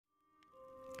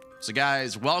So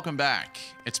guys, welcome back.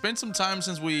 It's been some time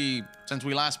since we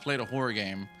last played a horror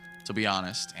game, to be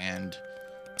honest, and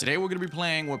today we're gonna be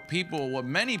playing what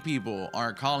many people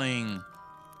are calling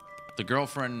the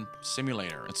Girlfriend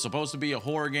Simulator. It's supposed to be a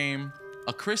horror game,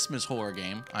 a Christmas horror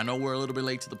game. I know we're a little bit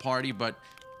late to the party, but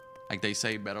like they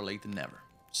say, better late than never.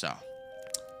 So,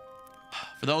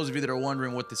 for those of you that are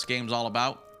wondering what this game's all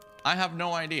about, I have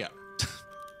no idea.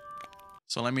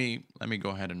 So let me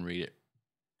go ahead and read it,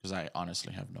 because I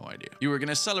honestly have no idea. You were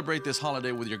gonna celebrate this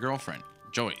holiday with your girlfriend,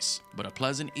 Joyce, but a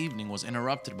pleasant evening was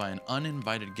interrupted by an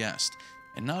uninvited guest,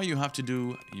 and now you have to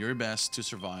do your best to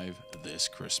survive this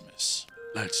Christmas.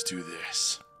 Let's do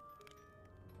this.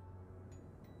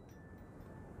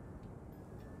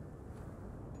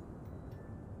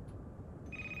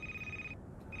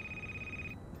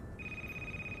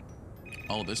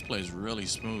 Oh, this plays really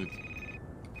smooth.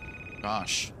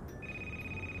 Gosh.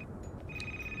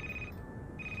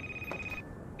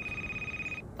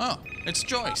 Oh, it's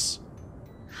Joyce.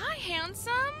 Hi,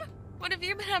 handsome. What have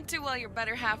you been up to while your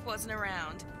better half wasn't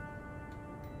around?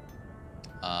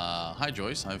 Hi,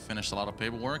 Joyce. I've finished a lot of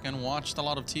paperwork and watched a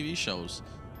lot of TV shows.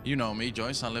 You know me,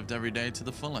 Joyce. I lived every day to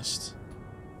the fullest.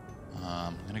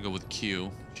 I'm gonna go with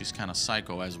Q. She's kind of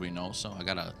psycho, as we know, so I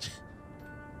gotta...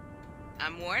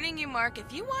 I'm warning you, Mark.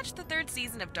 If you watch the 3rd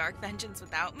season of Dark Vengeance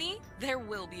without me, there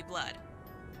will be blood.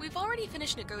 We've already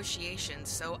finished negotiations,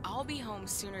 so I'll be home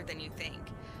sooner than you think.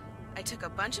 I took a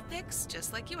bunch of pics,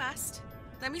 just like you asked.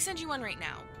 Let me send you one right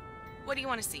now. What do you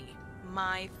want to see?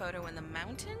 My photo in the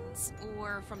mountains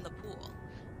or from the pool?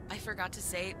 I forgot to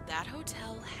say that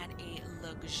hotel had a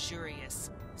luxurious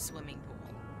swimming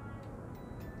pool.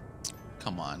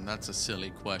 Come on, that's a silly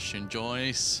question,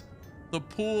 Joyce. The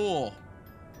pool.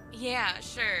 Yeah,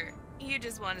 sure. You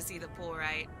just want to see the pool,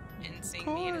 right? And seeing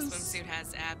me in a swimsuit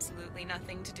has absolutely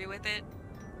nothing to do with it.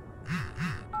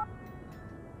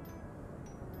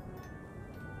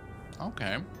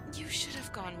 Okay. You should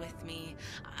have gone with me.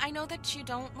 I know that you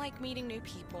don't like meeting new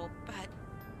people, but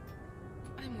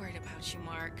I'm worried about you,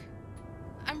 Mark.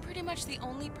 I'm pretty much the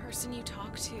only person you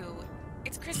talk to.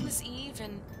 It's Christmas Eve,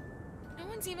 and no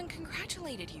one's even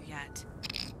congratulated you yet.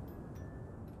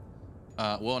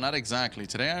 Well, not exactly.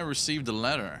 Today I received a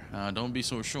letter. Don't be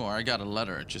so sure. I got a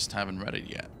letter, just haven't read it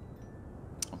yet.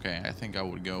 Okay, I think I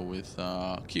would go with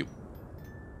Q.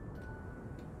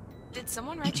 Did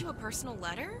someone write you a personal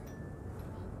letter?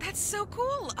 That's so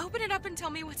cool! Open it up and tell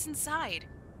me what's inside.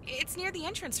 It's near the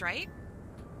entrance, right?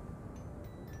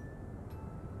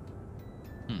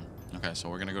 Okay, so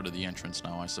we're gonna go to the entrance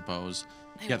now, I suppose.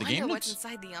 I wonder what's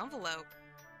inside the envelope.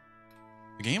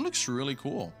 The game looks really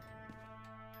cool.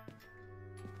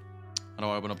 How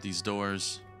do I open up these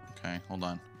doors? Okay, hold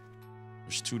on.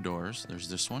 There's 2 doors. There's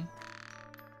this one,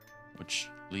 which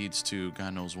leads to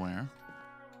God knows where.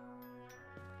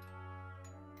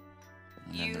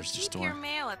 And then there's this door. You keep your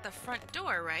mail at the front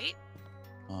door, right?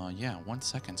 Yeah, 1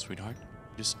 second, sweetheart.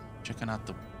 Just checking out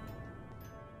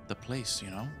the place,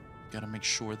 you know? Gotta make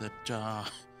sure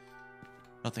that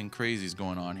nothing crazy is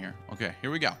going on here. Okay, here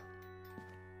we go.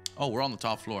 Oh, we're on the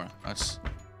top floor.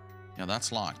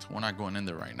 That's locked. We're not going in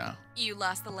there right now. You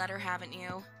lost the letter, haven't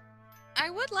you?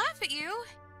 I would laugh at you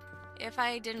if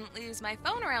I didn't lose my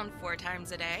phone around 4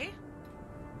 times a day.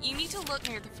 You need to look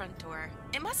near the front door.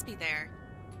 It must be there.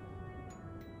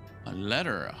 A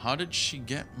letter? How did she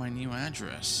get my new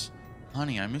address?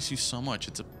 Honey, I miss you so much.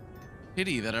 It's a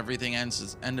pity that everything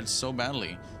ended so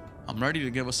badly. I'm ready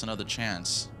to give us another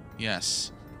chance.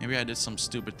 Yes, maybe I did some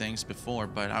stupid things before,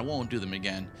 but I won't do them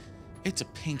again. It's a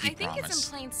pinky promise. I think it's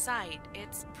in plain sight.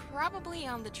 It's probably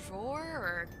on the drawer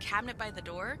or cabinet by the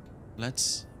door.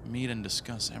 Let's meet and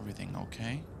discuss everything,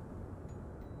 okay?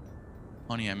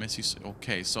 Honey, I miss you so...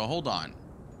 Okay, so hold on.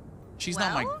 She's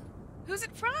not my... Who's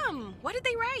it from? What did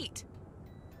they write?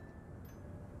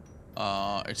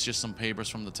 It's just some papers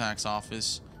from the tax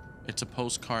office. It's a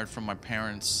postcard from my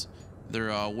parents.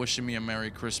 They're wishing me a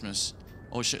Merry Christmas.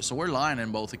 Oh shit, so we're lying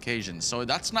in both occasions. So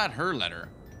that's not her letter.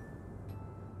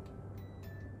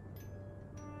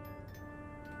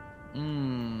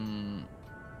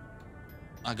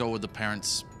 I go with the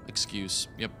parents' excuse.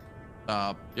 Yep.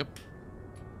 Yep.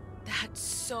 That's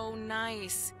so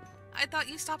nice. I thought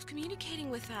you stopped communicating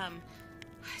with them.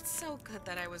 It's so good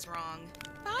that I was wrong.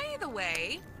 By the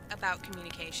way, about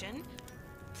communication,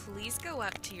 please go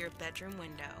up to your bedroom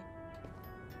window.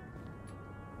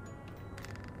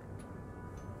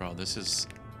 Bro, this is...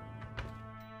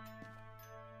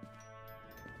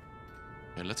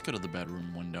 Okay, let's go to the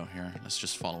bedroom window here. Let's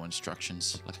just follow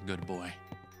instructions like a good boy.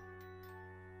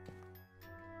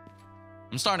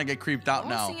 I'm starting to get creeped out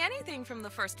now. I won't see anything from the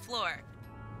first floor.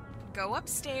 Go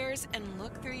upstairs and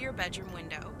look through your bedroom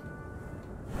window.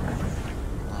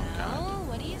 Oh, God. Well,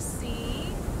 what do you see?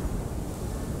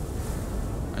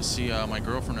 I see my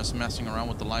girlfriend is messing around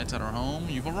with the lights at her home.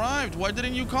 You've arrived. Why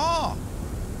didn't you call?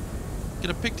 Could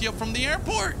have picked you up from the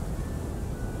airport.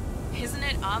 Isn't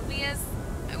it obvious?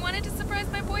 I wanted to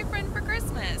surprise my boyfriend for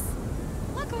Christmas.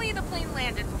 Luckily, the plane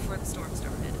landed before the storm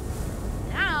started.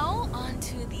 Now, on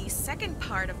to the second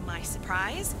part of my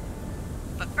surprise.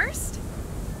 But first,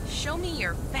 show me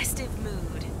your festive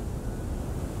mood.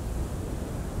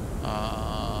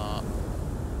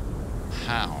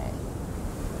 How?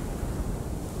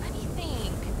 Let me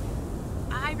think.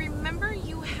 I remember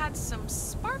you had some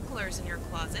sparklers in your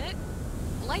closet.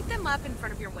 Light them up in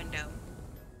front of your window.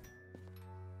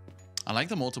 I like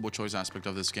the multiple choice aspect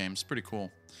of this game. It's pretty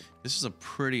cool. This is a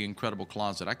pretty incredible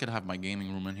closet. I could have my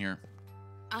gaming room in here.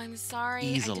 I'm sorry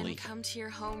Easily. I didn't come to your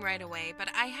home right away, but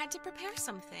I had to prepare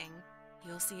something.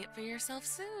 You'll see it for yourself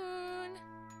soon.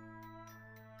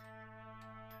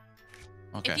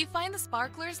 Okay. If you find the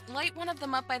sparklers, light one of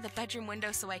them up by the bedroom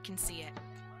window so I can see it.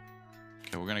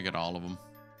 Okay, we're gonna get all of them,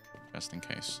 just in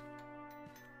case.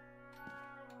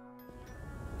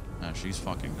 Nah, she's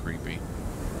fucking creepy.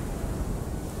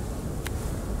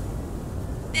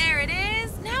 There it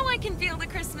is! Now I can feel the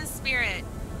Christmas spirit.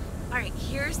 Alright,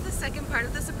 here's the second part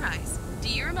of the surprise. Do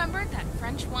you remember that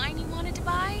French wine you wanted to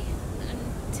buy?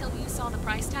 Until you saw the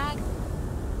price tag?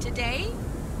 Today,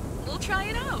 we'll try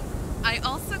it out. I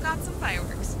also got some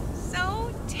fireworks.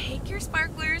 So, take your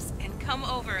sparklers and come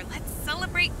over. Let's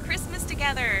celebrate Christmas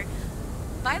together.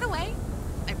 By the way,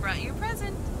 I brought you a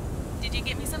present. Did you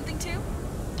get me something too?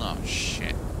 Oh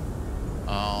shit.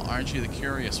 Aren't you the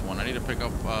curious one? I need to pick it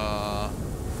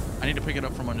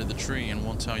up from under the tree and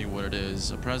won't tell you what it is.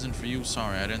 A present for you?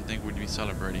 Sorry, I didn't think we'd be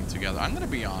celebrating together. I'm gonna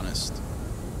be honest.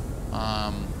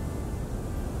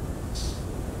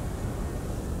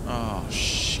 Oh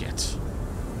shit.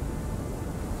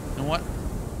 You know what?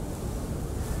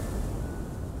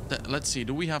 Let's see.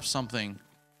 Do we have something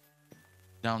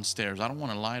downstairs? I don't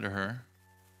want to lie to her.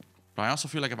 But I also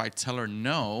feel like if I tell her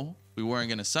no, we weren't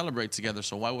going to celebrate together,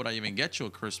 so why would I even get you a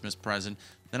Christmas present?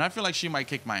 Then I feel like she might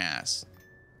kick my ass.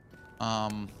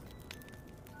 Fuck.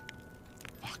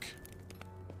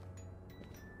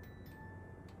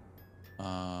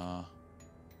 I'm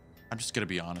just going to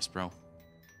be honest, bro.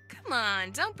 Come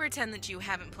on, don't pretend that you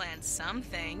haven't planned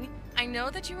something. I know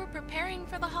that you were preparing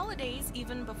for the holidays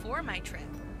even before my trip.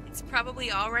 It's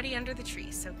probably already under the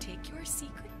tree, so take your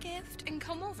secret gift and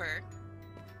come over.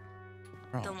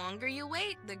 Bro. The longer you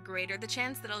wait, the greater the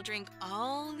chance that I'll drink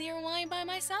all your wine by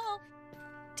myself.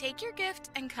 Take your gift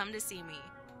and come to see me.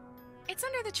 It's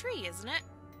under the tree, isn't it?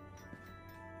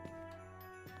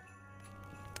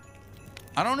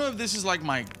 I don't know if this is like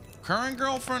my current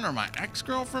girlfriend or my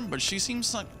ex-girlfriend, but she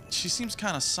seems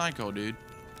kind of psycho, dude.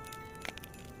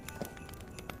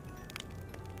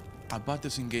 I bought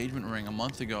this engagement ring a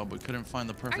month ago, but couldn't find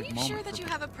the perfect moment. Are you sure that you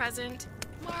have a present?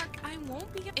 Mark, I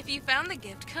won't be... If you found the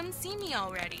gift, come see me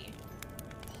already.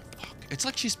 Oh, fuck. It's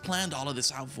like she's planned all of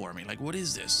this out for me. Like, what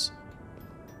is this?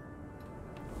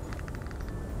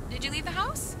 Did you leave the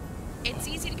house? It's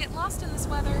easy to get lost in this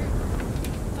weather.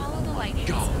 Follow the light.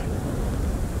 God.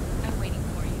 I'm waiting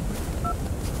for you.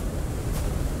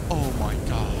 Oh my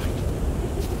God.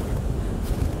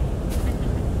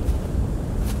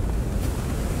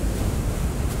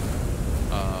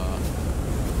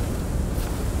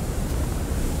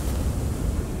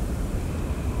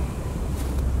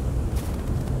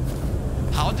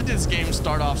 How did this game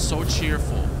start off so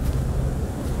cheerful?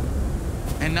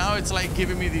 And now it's like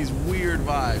giving me these weird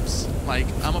vibes. Like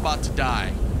I'm about to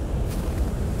die.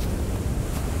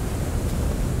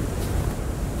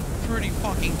 Pretty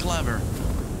fucking clever.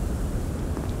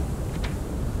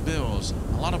 Bills.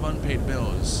 A lot of unpaid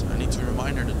bills. I need to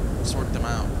remind her to sort them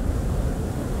out.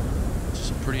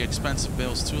 Some pretty expensive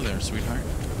bills too there, sweetheart.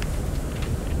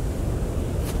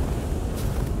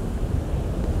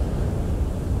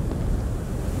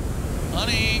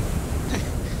 Honey!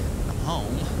 I'm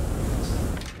home.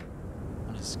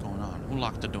 What is going on? Who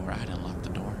locked the door? I didn't lock the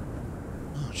door.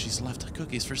 Oh, she's left her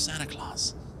cookies for Santa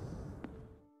Claus.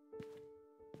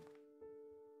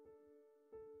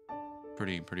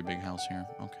 Pretty big house here.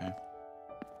 Okay.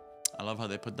 I love how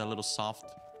they put that little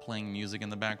soft playing music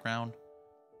in the background.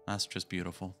 That's just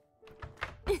beautiful.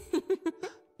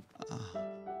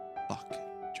 Fuck.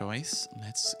 Joyce,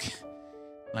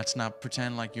 let's not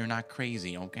pretend like you're not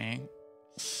crazy, okay?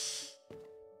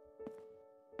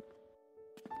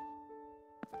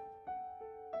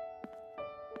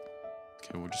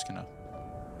 Okay, we're just gonna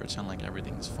pretend like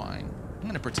everything's fine. I'm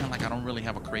gonna pretend like I don't really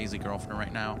have a crazy girlfriend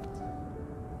right now.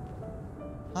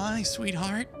 Hi,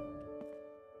 sweetheart.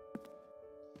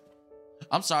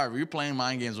 I'm sorry, if you're playing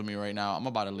mind games with me right now, I'm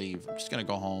about to leave. I'm just gonna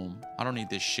go home. I don't need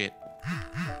this shit.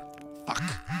 Fuck.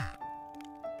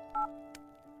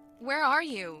 Where are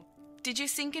you? Did you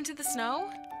sink into the snow?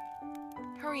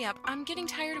 Hurry up, I'm getting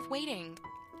tired of waiting.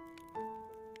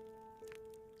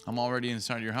 I'm already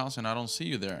inside your house and I don't see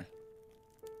you there.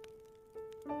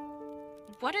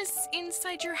 What does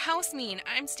inside your house mean?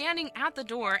 I'm standing at the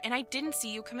door and I didn't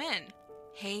see you come in.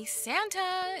 Hey,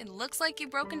 Santa, it looks like you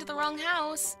broke into the wrong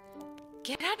house.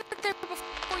 Get out of there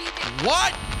before you get...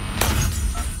 What?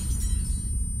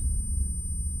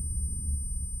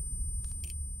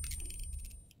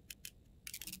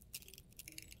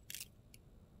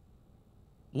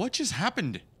 What just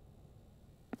happened?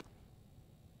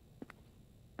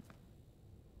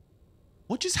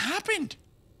 What just happened?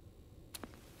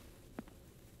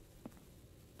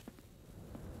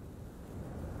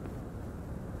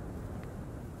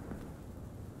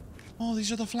 Oh,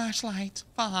 these are the flashlights.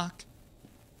 Fuck.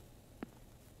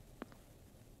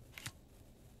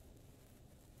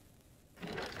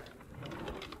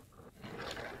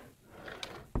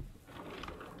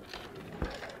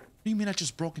 What do you mean I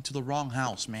just broke into the wrong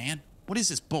house, man? What is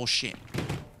this bullshit?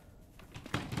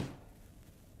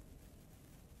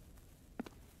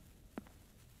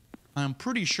 I'm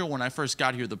pretty sure when I first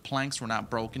got here, the planks were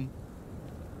not broken.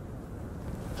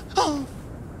 Oh!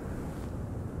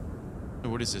 Wait,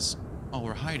 what is this? Oh,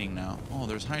 we're hiding now. Oh,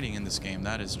 there's hiding in this game.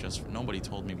 That is just... Nobody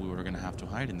told me we were going to have to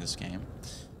hide in this game.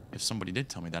 If somebody did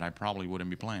tell me that, I probably wouldn't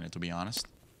be playing it, to be honest.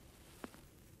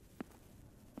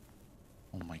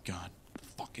 Oh my god. What the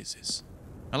fuck is this?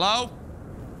 Hello?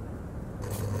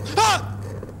 Ah!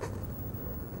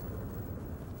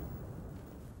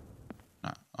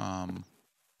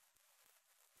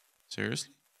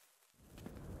 Seriously?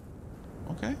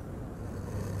 Okay.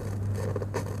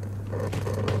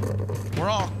 We're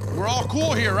all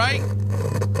cool here, right?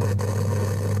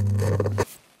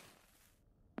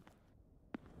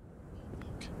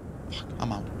 Fuck,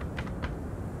 I'm out.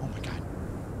 Oh my god.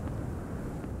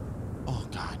 Oh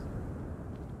god.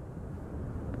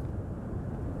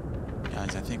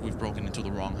 Guys, I think we've broken into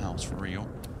the wrong house for real.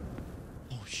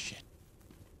 Oh shit.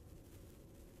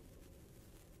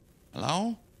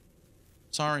 Hello?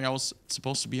 Sorry, I was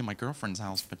supposed to be at my girlfriend's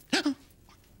house, but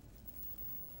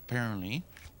apparently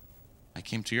I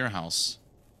came to your house.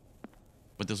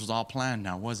 But this was all planned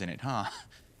now, wasn't it, huh?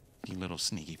 You little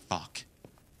sneaky fuck.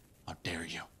 How dare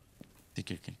you? Think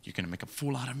you're gonna make a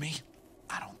fool out of me?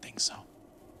 I don't think so.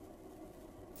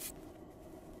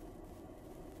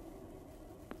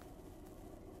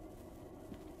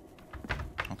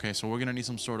 Okay, so we're gonna need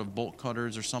some sort of bolt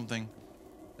cutters or something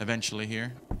eventually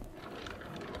here.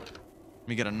 Let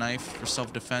me get a knife for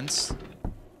self-defense.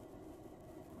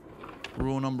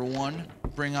 Rule number 1,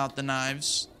 bring out the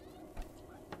knives.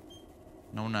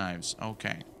 No knives,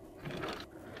 okay.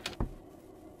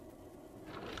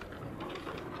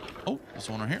 Oh, there's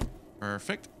one right here.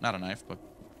 Perfect. Not a knife, but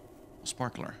a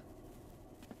sparkler.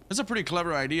 It's a pretty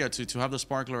clever idea to have the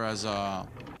sparkler as the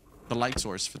light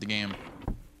source for the game.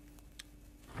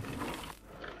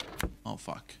 Oh,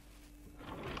 fuck.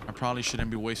 I probably shouldn't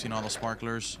be wasting all the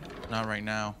sparklers. Not right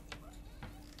now.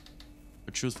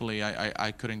 But truthfully,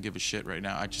 I couldn't give a shit right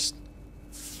now. I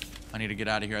need to get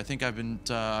out of here. I think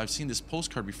I've seen this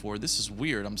postcard before. This is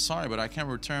weird. I'm sorry, but I can't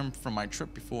return from my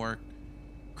trip before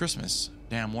Christmas.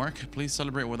 Damn work. Please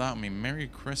celebrate without me. Merry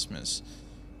Christmas.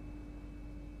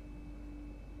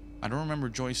 I don't remember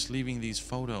Joyce leaving these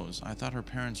photos. I thought her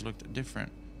parents looked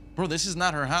different. Bro, this is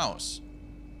not her house.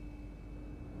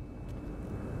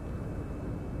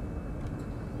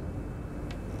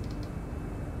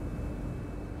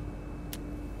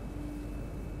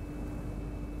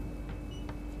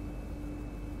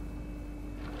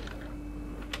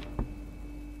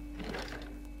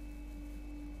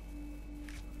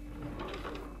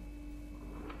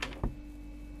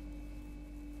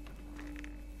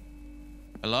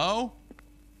 Hello?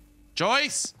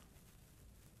 Joyce?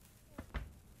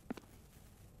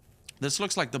 This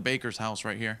looks like the baker's house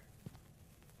right here.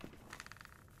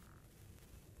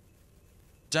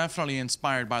 Definitely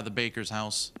inspired by the baker's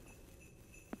house.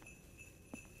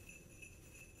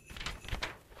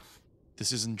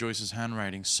 This isn't Joyce's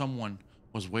handwriting. Someone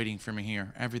was waiting for me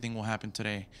here. Everything will happen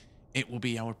today. It will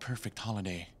be our perfect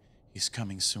holiday. He's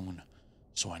coming soon.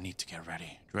 So I need to get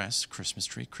ready. Dress, Christmas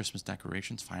tree, Christmas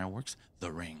decorations, fireworks,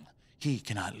 the ring. He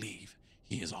cannot leave.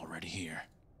 He is already here.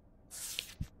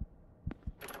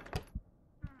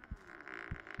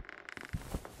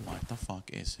 What the fuck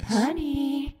is this?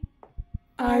 Honey,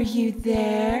 are you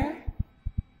there?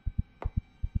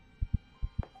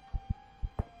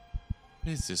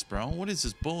 What is this, bro? What is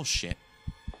this bullshit?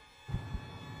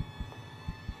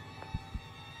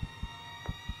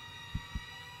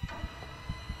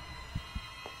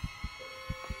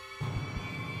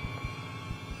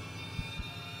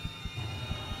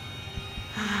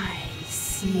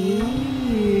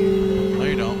 you. No,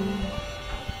 you don't.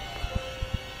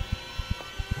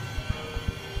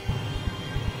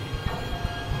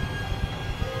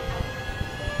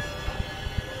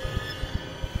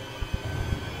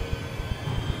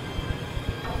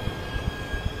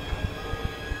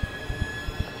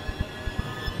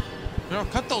 Girl,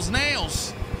 cut those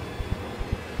nails.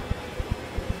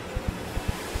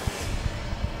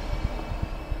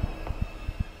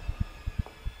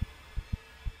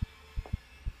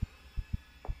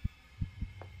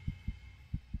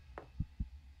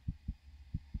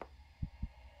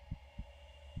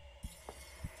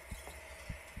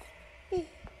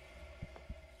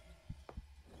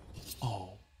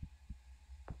 Oh.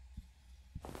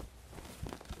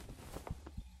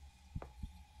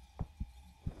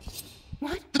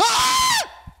 What? Ah!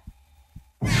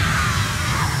 What?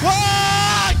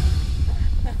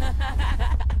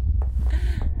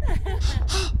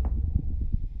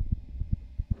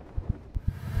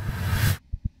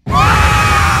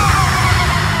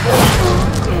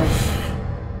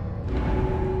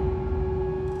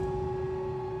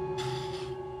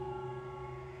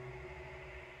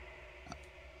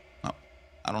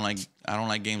 No, I don't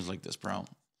like games like this, bro.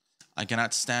 I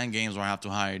cannot stand games where I have to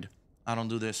hide. I don't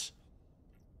do this.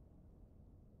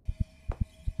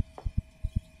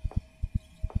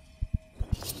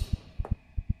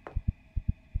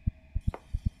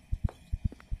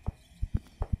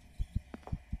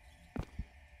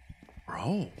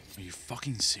 Bro, are you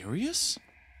fucking serious?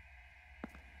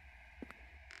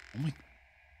 Oh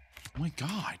my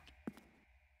god.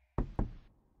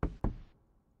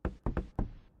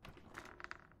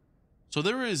 So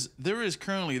there is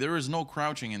no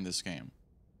crouching in this game,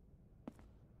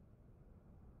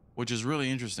 which is really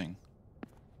interesting.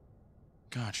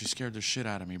 God, she scared the shit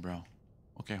out of me, bro.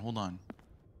 Okay, hold on.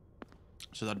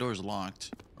 So that door is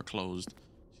locked or closed.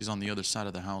 She's on the other side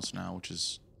of the house now, which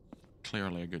is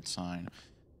clearly a good sign.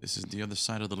 This is the other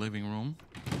side of the living room,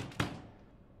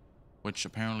 which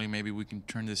apparently maybe we can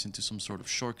turn this into some sort of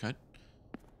shortcut.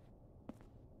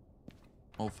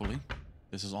 Hopefully.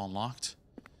 This is all locked.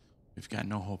 We've got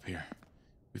no hope here.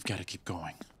 We've got to keep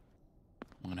going.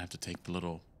 I'm gonna have to take the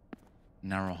little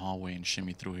narrow hallway and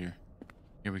shimmy through here.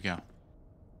 Here we go.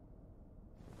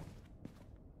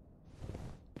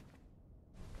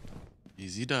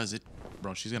 Easy does it.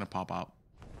 Bro, she's gonna pop out.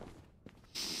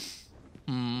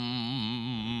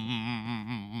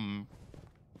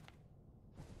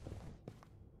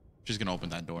 She's gonna open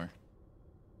that door.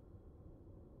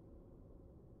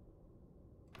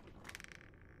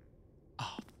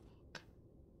 Oh, fuck.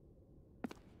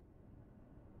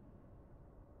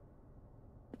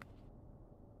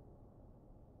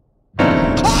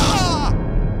 Ah!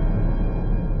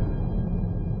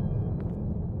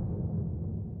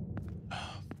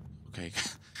 Okay,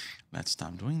 let's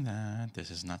stop doing that. This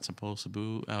is not supposed to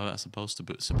be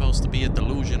supposed to be a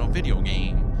delusional video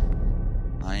game.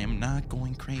 I am not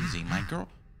going crazy, my girl.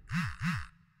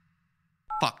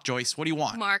 Fuck, Joyce, what do you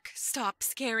want? Mark, stop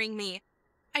scaring me.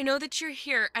 I know that you're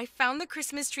here. I found the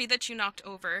Christmas tree that you knocked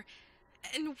over.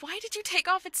 And why did you take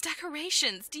off its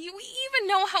decorations? Do you even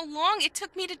know how long it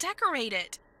took me to decorate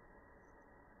it?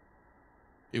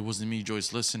 It wasn't me,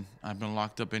 Joyce. Listen, I've been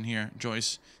locked up in here.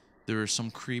 Joyce, there is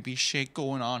some creepy shit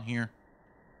going on here.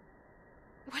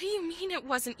 What do you mean it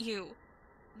wasn't you?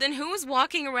 Then who was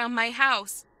walking around my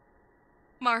house?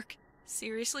 Mark,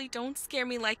 seriously, don't scare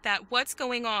me like that. What's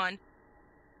going on?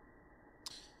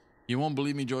 You won't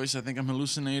believe me, Joyce. I think I'm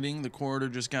hallucinating. The corridor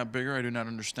just got bigger. I do not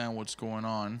understand what's going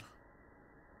on.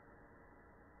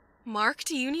 Mark,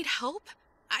 do you need help?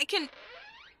 I can...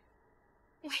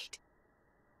 Wait.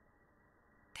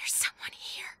 There's someone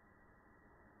here.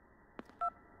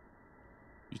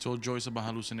 You told Joyce about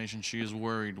hallucination. She is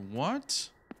worried. What?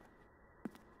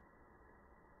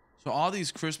 So all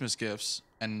these Christmas gifts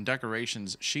and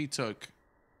decorations she took.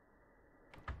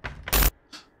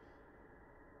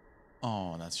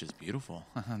 Oh, that's just beautiful.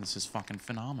 This is fucking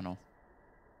phenomenal.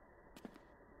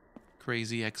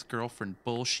 Crazy ex-girlfriend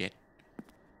bullshit.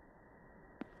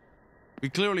 We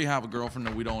clearly have a girlfriend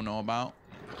that we don't know about.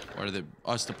 Or the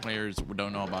players, we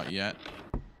don't know about yet.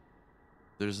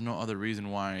 There's no other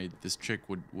reason why this chick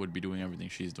would be doing everything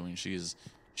she's doing.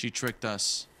 She tricked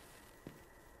us.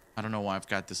 I don't know why I've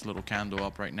got this little candle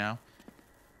up right now.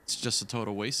 It's just a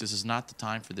total waste. This is not the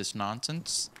time for this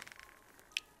nonsense.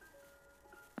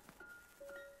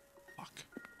 Fuck.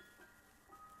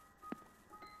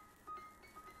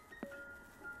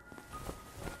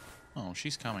 Oh,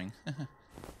 she's coming.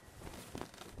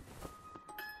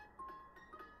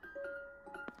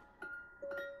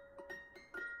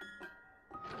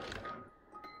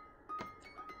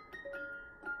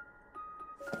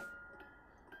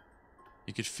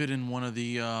 You could fit in one of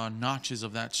the notches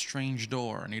of that strange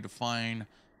door. I need to find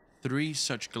 3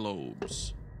 such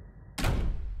globes.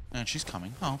 And she's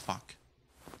coming. Oh, fuck.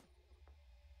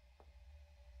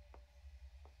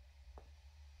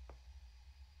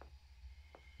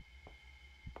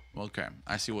 Okay,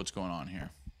 I see what's going on here.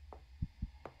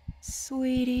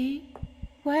 Sweetie,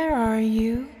 where are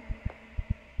you?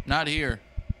 Not here.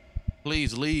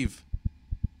 Please leave.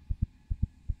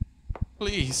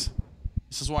 Please.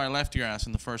 This is why I left your ass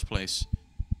in the first place.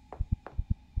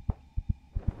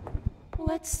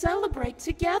 Let's celebrate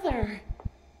together.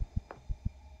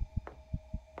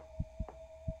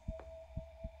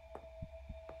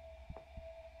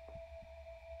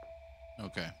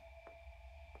 Okay.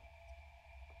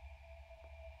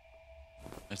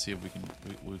 Let's see if we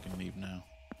can leave now.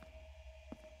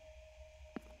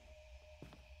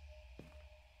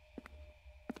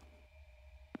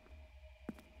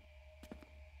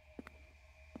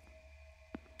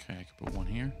 Okay, I can put one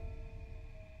here.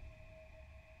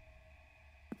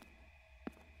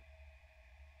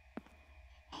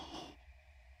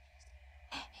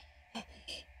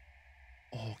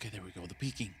 Oh, okay, there we go. The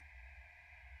peeking.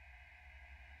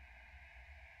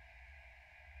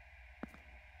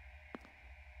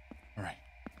 All right.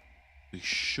 We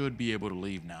should be able to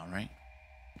leave now, right?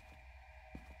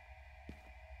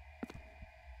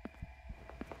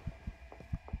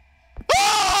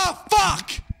 Ah,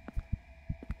 fuck!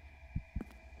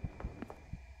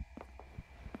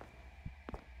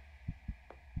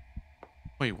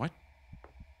 Wait, what?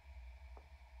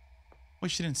 Wait,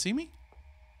 she didn't see me?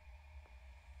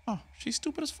 Oh, she's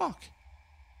stupid as fuck.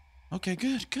 Okay,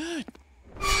 good, good.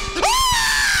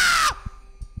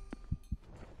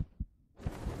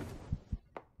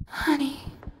 Honey,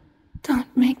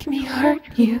 don't make me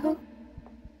hurt you.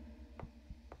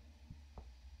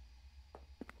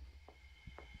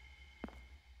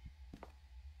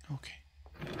 Okay.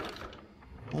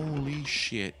 Holy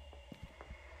shit.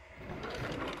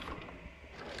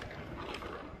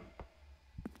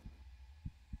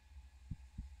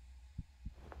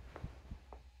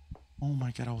 Oh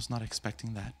my god, I was not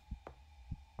expecting that.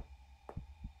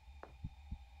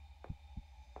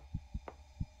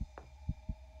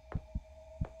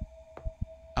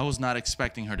 I was not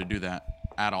expecting her to do that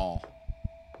at all.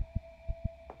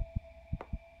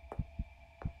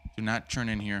 Do not turn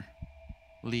in here.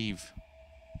 Leave.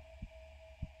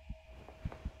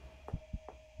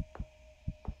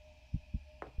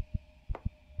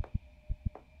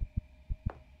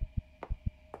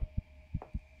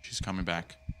 She's coming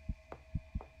back.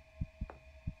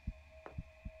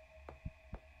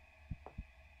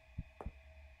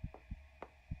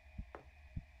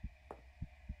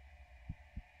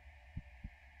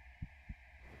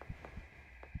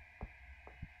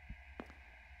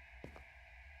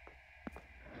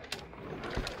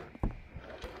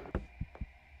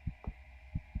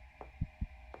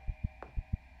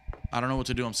 I don't know what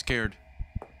to do. I'm scared.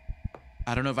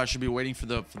 I don't know if I should be waiting for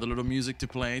the little music to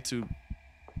play to...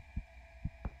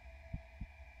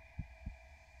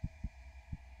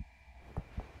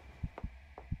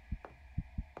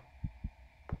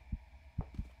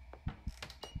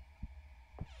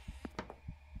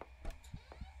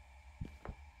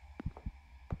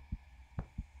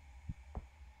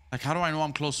 Like, how do I know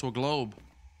I'm close to a globe?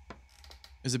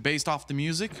 Is it based off the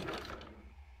music?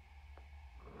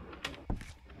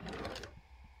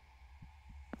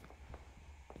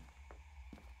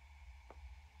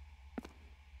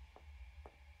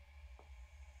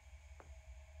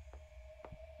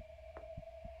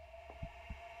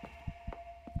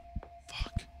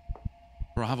 Fuck.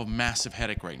 Bro, I have a massive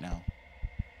headache right now.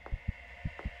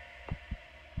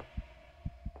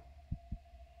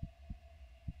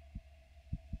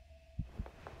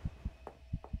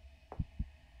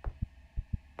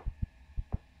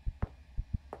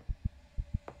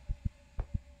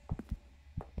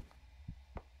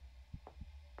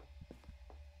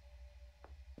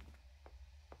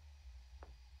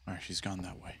 All right, she's gone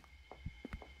that way.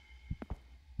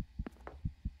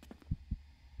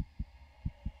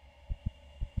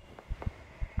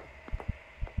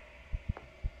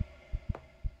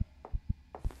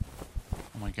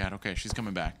 Oh my god, okay, she's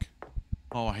coming back.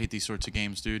 Oh, I hate these sorts of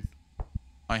games, dude.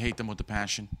 I hate them with a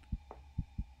passion.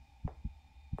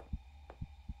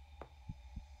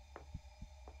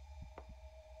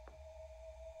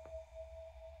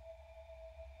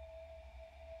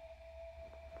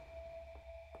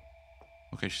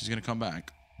 Okay, she's gonna come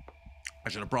back. I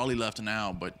should have probably left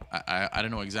now, but I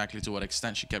don't know exactly to what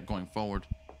extent she kept going forward.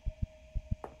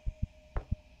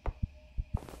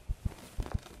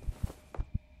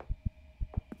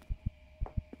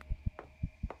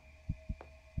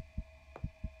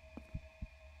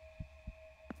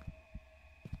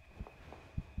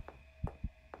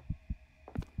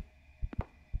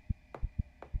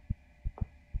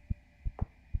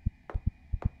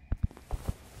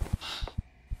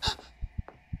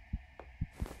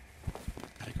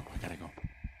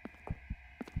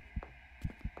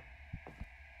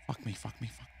 me, fuck me,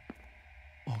 fuck me.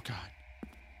 Oh, God.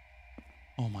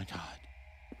 Oh, my God.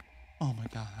 Oh, my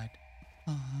God.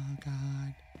 Oh,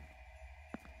 God.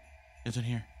 It's in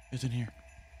here. It's in here.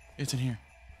 It's in here.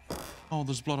 Oh,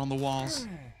 there's blood on the walls.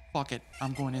 Fuck it.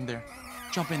 I'm going in there.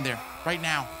 Jump in there. Right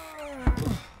now.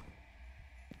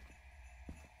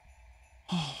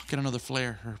 Oh, get another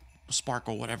flare or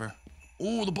sparkle, whatever.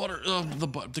 Oh, the butter.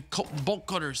 The bolt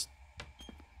cutters.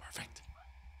 Perfect.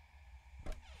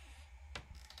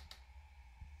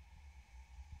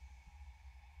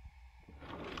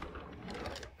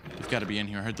 You've got to be in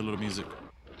here. I heard the little music.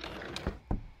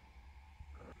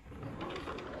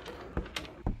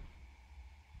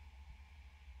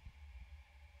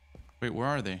 Wait, where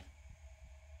are they?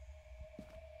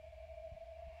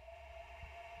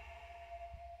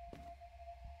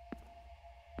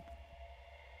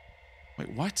 Wait,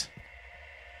 what?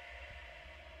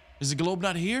 Is the globe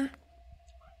not here?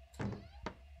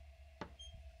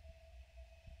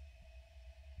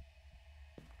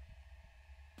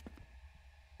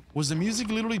 Was the music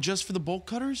literally just for the bolt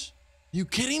cutters? You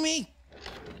kidding me?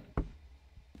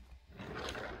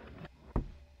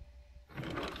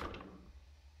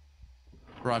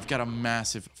 Bro, I've got a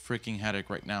massive freaking headache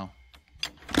right now.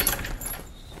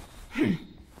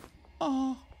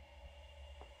 Oh.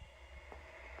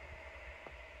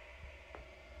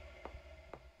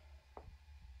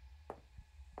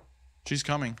 She's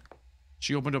coming.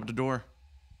 She opened up the door.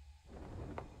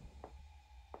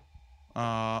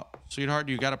 Sweetheart,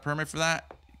 you got a permit for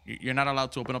that? You're not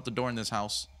allowed to open up the door in this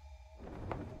house.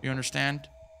 You understand?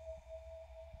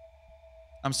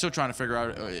 I'm still trying to figure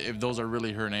out if those are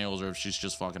really her nails or if she's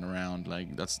just fucking around.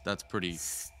 Like, that's pretty...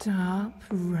 Stop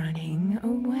running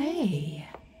away.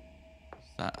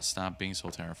 Stop being so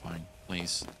terrifying,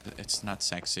 please. It's not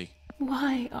sexy.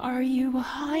 Why are you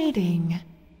hiding?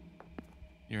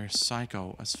 You're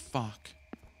psycho as fuck.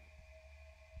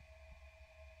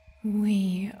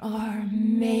 We are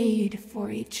made for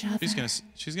each other.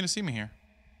 She's gonna see me here.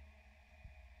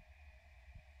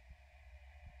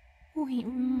 We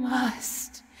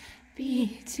must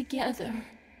be together.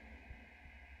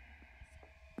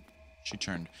 She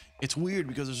turned. It's weird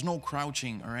because there's no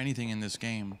crouching or anything in this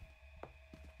game.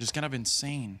 Just kind of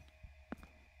insane.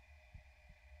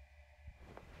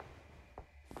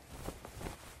 All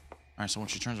right, so when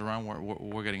she turns around,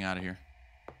 we're getting out of here.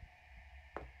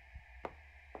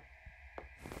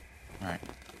 All right,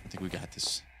 I think we got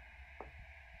this.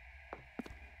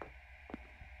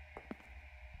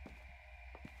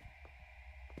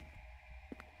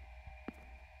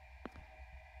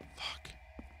 Fuck.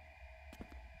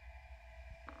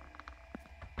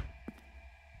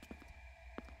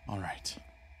 All right.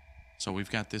 So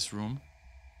we've got this room.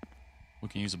 We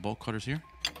can use the bolt cutters here.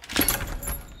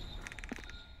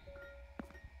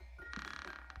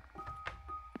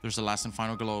 There's the last and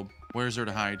final globe. Where is there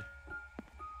to hide?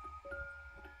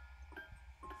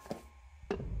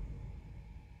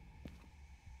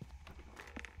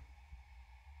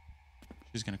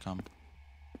 She's gonna come.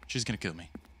 She's gonna kill me.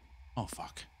 Oh,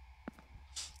 fuck.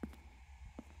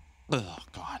 Oh,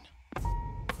 God.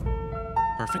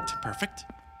 Perfect, perfect.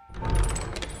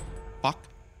 Fuck.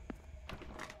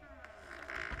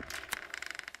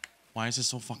 Why is it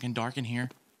so fucking dark in here?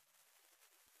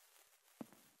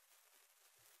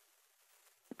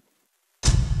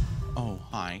 Oh,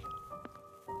 hi.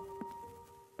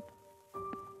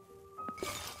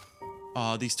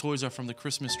 These toys are from the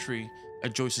Christmas tree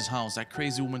at Joyce's house. That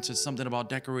crazy woman said something about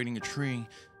decorating a tree.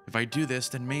 If I do this,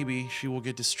 then maybe she will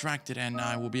get distracted and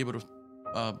I will be able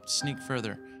to sneak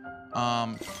further.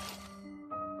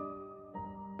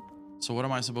 So what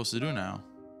am I supposed to do now?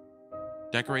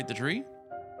 Decorate the tree?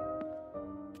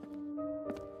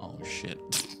 Oh, shit.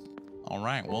 All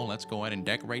right, well, let's go ahead and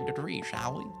decorate the tree,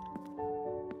 shall we?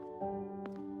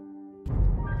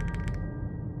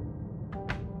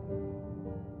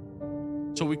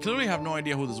 So we clearly have no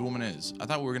idea who this woman is. I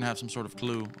thought we were gonna have some sort of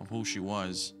clue of who she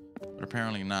was, but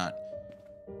apparently not.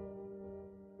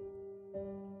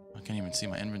 I can't even see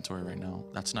my inventory right now.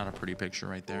 That's not a pretty picture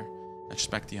right there.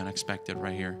 Expect the unexpected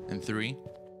right here. In 3,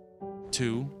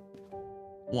 2,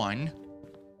 1.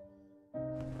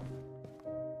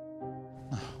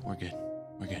 Oh, we're good.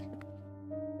 We're good.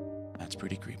 That's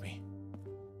pretty creepy.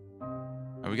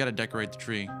 All right, we gotta decorate the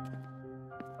tree.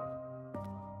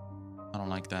 I don't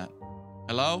like that.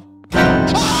 Hello?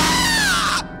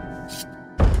 Ah!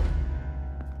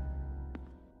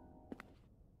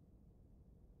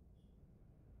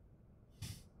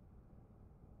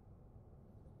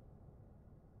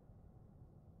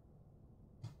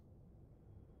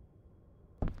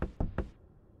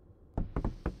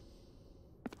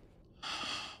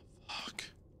 Fuck.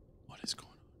 What is going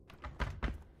on?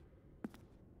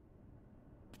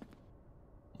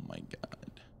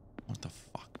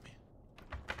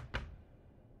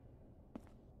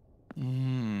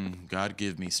 God,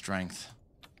 give me strength.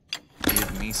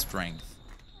 Give me strength.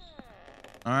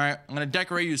 All right, I'm gonna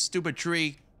decorate you, stupid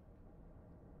tree.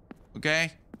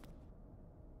 Okay?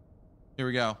 Here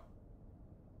we go.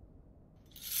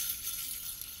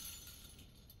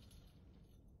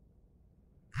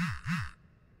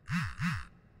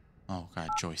 Oh, God,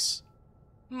 Joyce.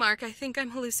 Mark, I think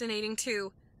I'm hallucinating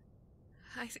too.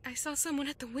 I saw someone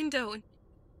at the window and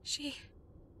she...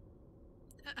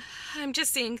 I'm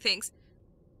just seeing things.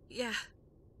 Yeah,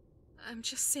 I'm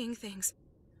just seeing things.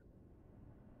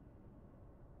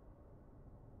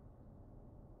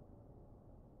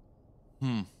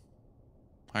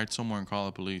 Hide somewhere and call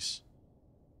the police.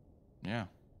 Yeah.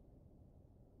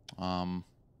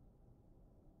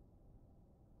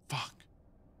 Fuck.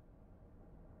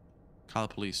 Call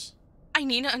the police. I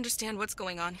need to understand what's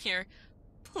going on here.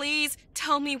 Please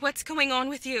tell me what's going on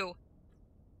with you.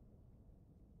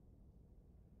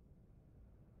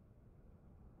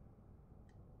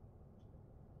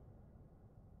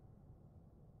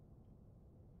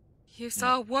 You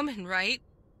saw a woman, right?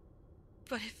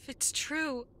 But if it's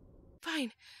true,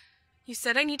 fine. You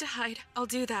said I need to hide. I'll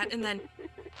do that, and then...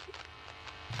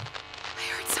 I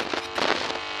heard something.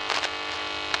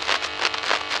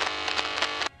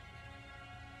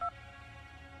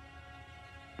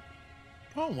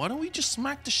 Bro, why don't we just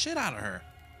smack the shit out of her?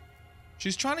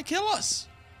 She's trying to kill us.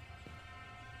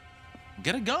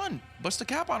 Get a gun. Bust a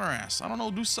cap on her ass. I don't know,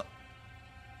 do something.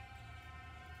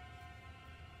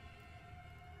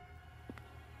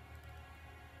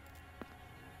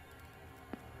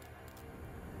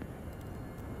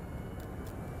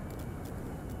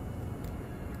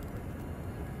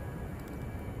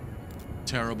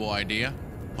 Terrible idea,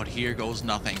 but here goes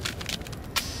nothing.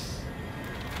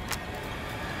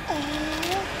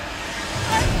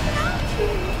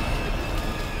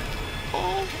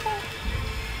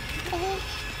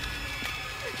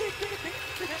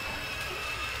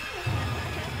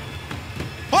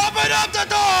 Open up the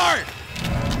door!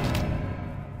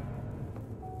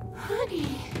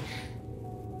 Honey,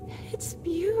 it's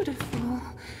beautiful.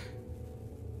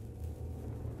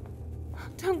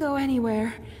 Don't go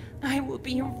anywhere. I will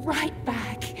be right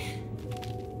back.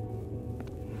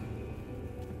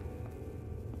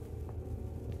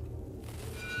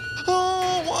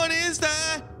 Oh, what is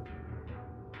that?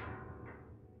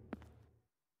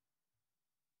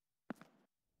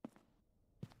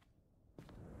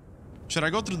 Should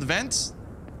I go through the vents?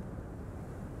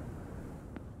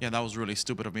 Yeah, that was really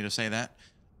stupid of me to say that.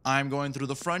 I'm going through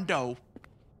the front door.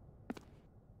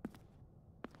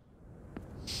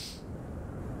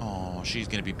 Oh, she's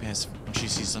gonna be pissed when she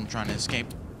sees them trying to escape.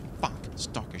 Fuck, it's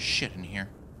dark as shit in here.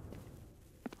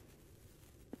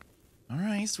 All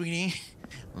right, sweetie.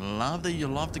 Love that you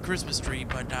love the Christmas tree,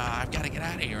 but I've got to get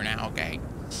out of here now, okay?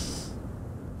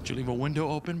 Did you leave a window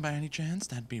open by any chance?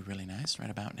 That'd be really nice right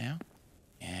about now.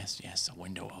 Yes, a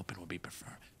window open would be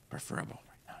preferable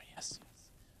right now, yes.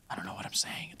 I don't know what I'm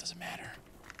saying. It doesn't matter.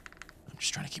 I'm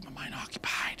just trying to keep my mind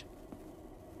occupied.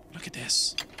 Look at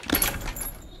this.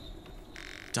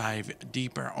 Dive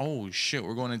deeper. Oh, shit.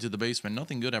 We're going into the basement.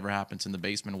 Nothing good ever happens in the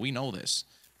basement. We know this.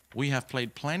 We have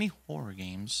played plenty horror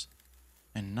games,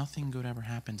 and nothing good ever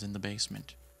happens in the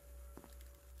basement.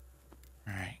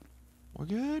 All right. We're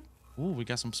good. Ooh, we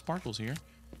got some sparkles here.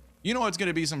 You know it's going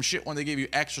to be some shit when they give you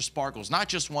extra sparkles. Not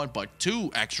just one, but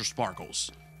 2 extra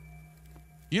sparkles.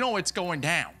 You know it's going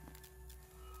down.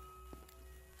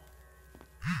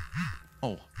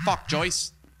 Oh, fuck,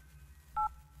 Joyce.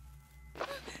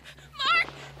 Mark!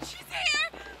 She's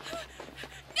here!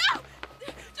 No!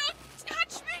 Don't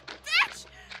touch me, bitch!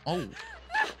 Oh.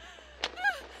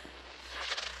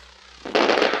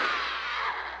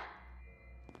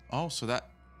 Oh, so that...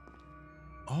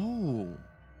 Oh.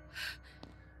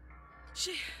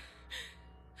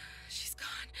 She's gone.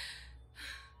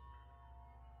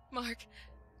 Mark,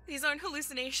 these aren't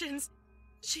hallucinations.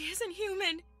 She isn't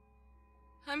human.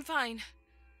 I'm fine.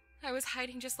 I was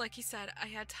hiding just like he said. I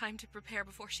had time to prepare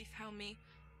before she found me.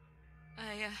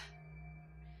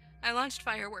 I launched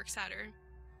fireworks at her.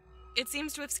 It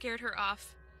seems to have scared her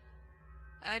off.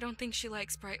 I don't think she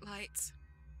likes bright lights.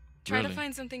 Try to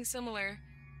find something similar.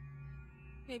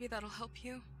 Maybe that'll help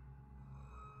you.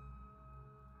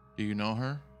 Do you know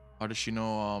her? How does she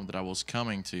know that I was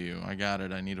coming to you? I got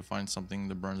it. I need to find something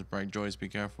that burns bright. Joyce, be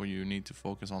careful. You need to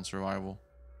focus on survival.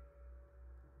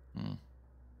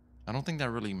 I don't think that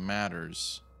really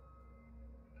matters.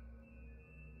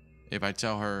 If I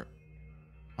tell her,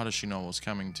 how does she know I was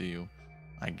coming to you?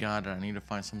 I got it. I need to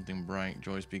find something bright.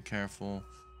 Joyce, be careful.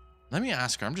 Let me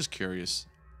ask her. I'm just curious.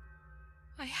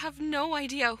 I have no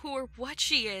idea who or what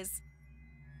she is.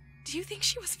 Do you think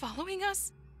she was following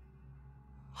us?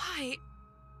 Why?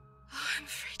 Oh, I'm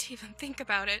afraid to even think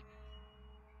about it.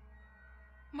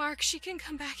 Mark, she can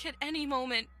come back at any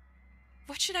moment.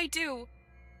 What should I do?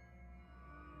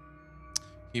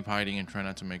 Keep hiding and try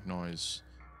not to make noise.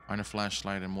 Find a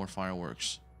flashlight and more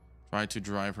fireworks. Try to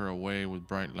drive her away with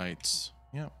bright lights.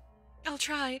 Yeah. I'll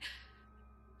try.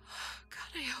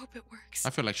 God, I hope it works. I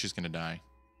feel like she's gonna die.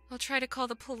 I'll try to call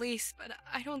the police, but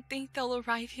I don't think they'll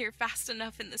arrive here fast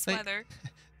enough in this weather.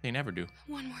 They never do.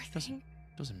 One more thing.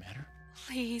 Doesn't matter.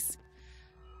 Please.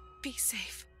 Be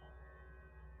safe.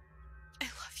 I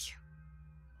love you.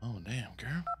 Oh, damn,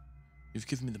 girl. You've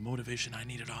given me the motivation I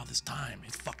needed all this time.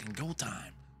 It's fucking go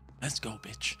time. Let's go,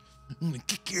 bitch. I'm gonna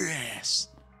kick your ass.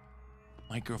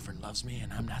 My girlfriend loves me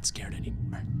and I'm not scared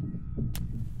anymore.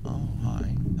 Oh,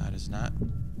 hi. That is not...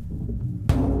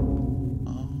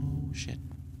 Oh, shit.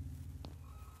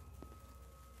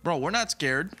 Bro, we're not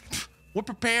scared. We're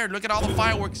prepared. Look at all the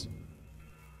fireworks.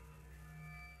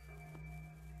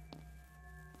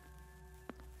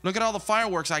 Look at all the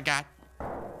fireworks I got.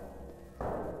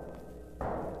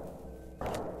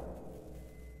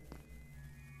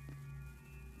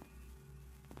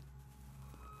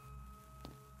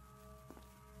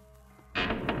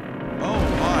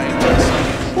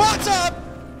 What's up?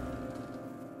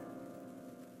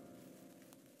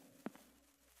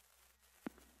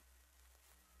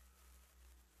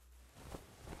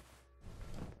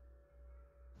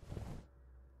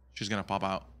 She's gonna pop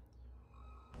out.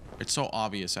 It's so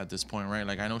obvious at this point, right?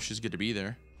 Like, I know she's good to be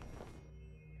there.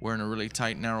 We're in a really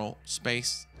tight, narrow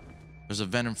space. There's a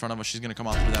vent in front of us. She's gonna come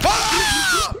out through that.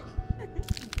 Ah!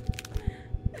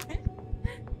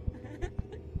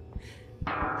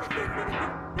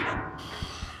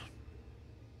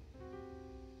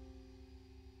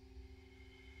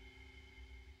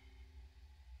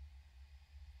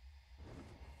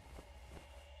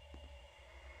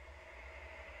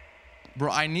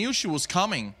 Bro, I knew she was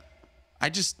coming. I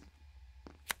just...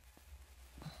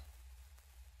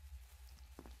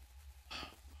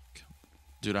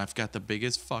 Dude, I've got the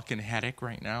biggest fucking headache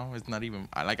right now. It's not even...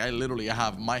 I literally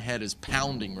have... My head is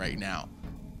pounding right now.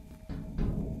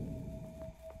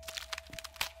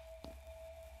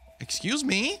 Excuse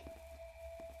me?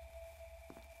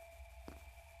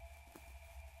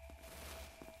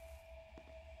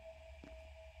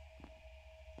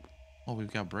 Oh,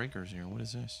 we've got breakers here. What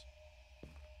is this?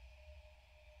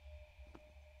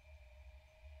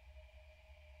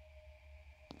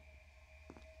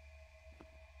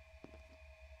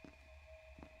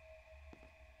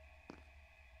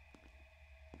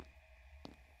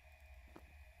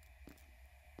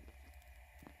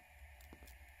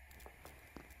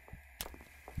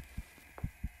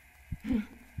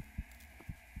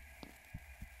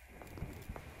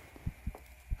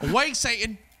 Awake,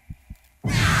 Satan!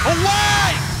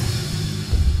 Awake!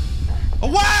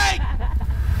 Awake!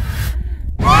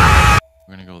 We're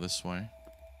gonna go this way.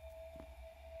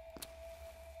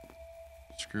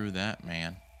 Screw that,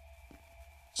 man.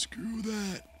 Screw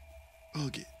that.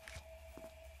 Okay.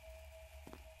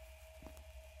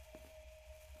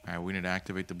 Alright, we need to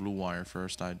activate the blue wire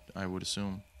first, I would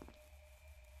assume.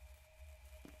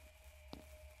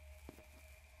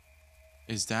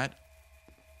 Is that...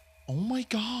 Oh my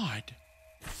god.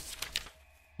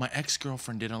 My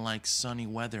ex-girlfriend didn't like sunny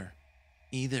weather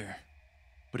either,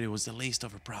 but it was the least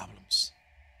of her problems.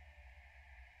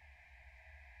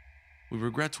 We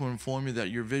regret to inform you that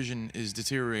your vision is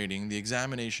deteriorating. The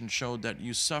examination showed that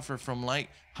you suffer from light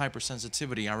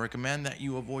hypersensitivity. I recommend that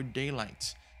you avoid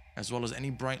daylight, as well as any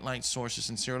bright light sources.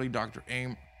 Sincerely, Dr.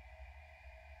 Aim.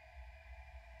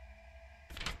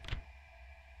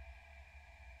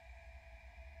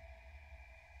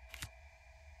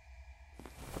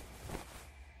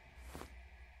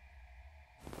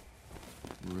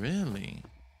 Really?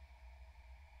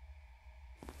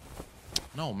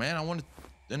 No, man, I want to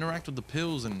interact with the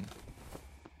pills and...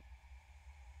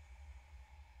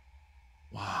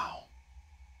 Wow.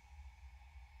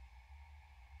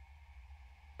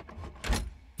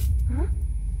 Huh?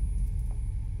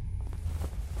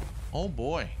 Oh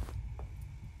boy.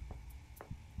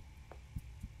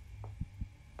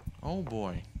 Oh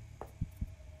boy.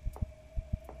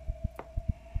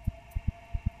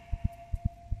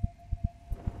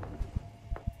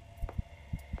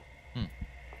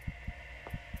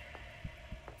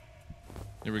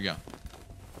 Here we go.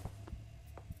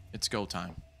 It's go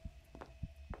time.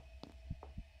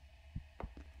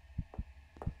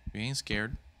 We ain't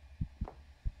scared.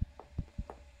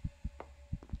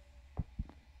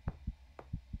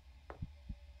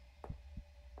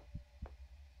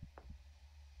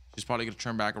 She's probably gonna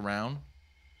turn back around.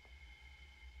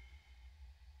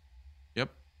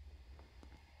 Yep.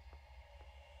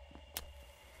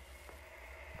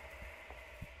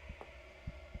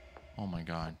 Oh my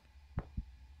god.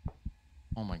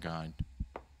 Oh my god.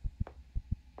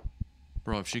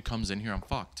 Bro, if she comes in here, I'm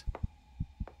fucked.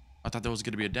 I thought there was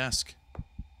gonna be a desk.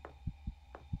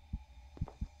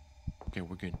 Okay,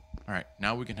 we're good. All right,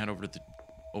 now we can head over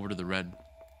to the red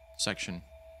section.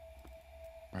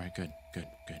 All right, good, good,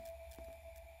 good.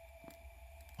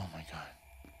 Oh my god.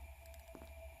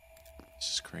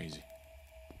 This is crazy.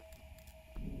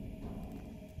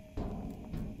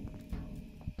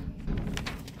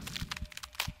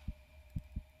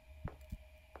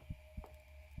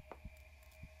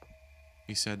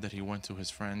 He said that he went to his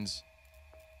friends.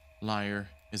 Liar.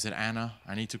 Is it Anna?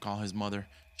 I need to call his mother.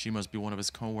 She must be one of his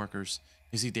co-workers.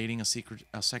 Is he dating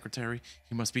a secretary?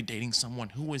 He must be dating someone.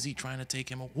 Who is he trying to take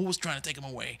him? Who was trying to take him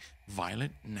away?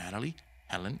 Violet? Natalie?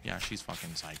 Helen? Yeah, she's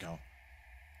fucking psycho.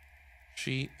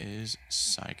 She is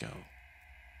psycho.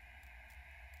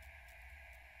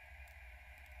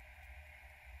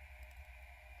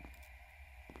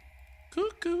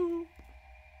 Cuckoo.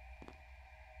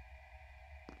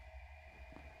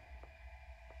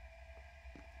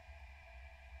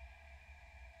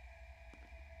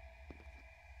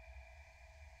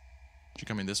 She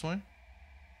coming this way?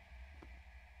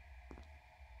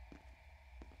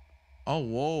 Oh,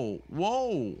 whoa.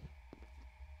 Whoa.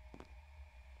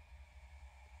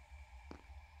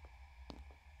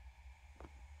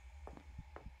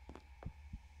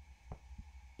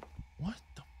 What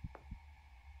the?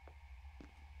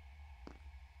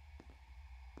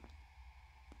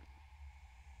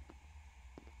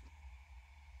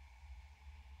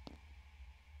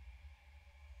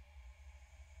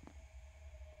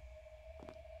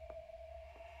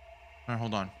 All right,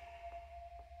 hold on.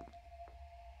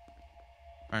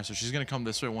 All right, so she's gonna come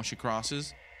this way. Once she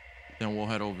crosses, then we'll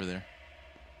head over there.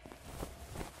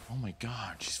 Oh my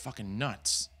god, she's fucking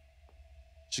nuts.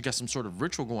 She got some sort of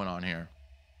ritual going on here.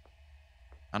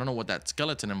 I don't know what that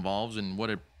skeleton involves and what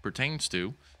it pertains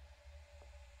to.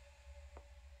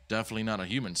 Definitely not a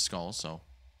human skull, so. All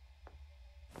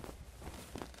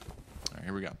right,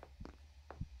 here we go.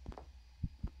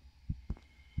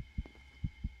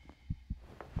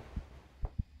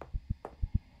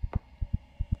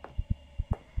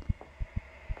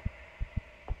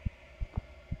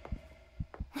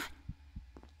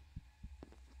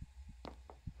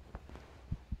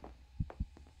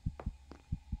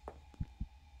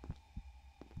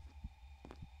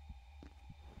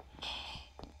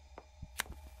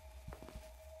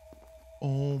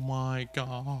 Oh my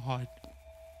god.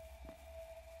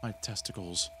 My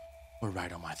testicles were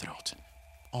right on my throat.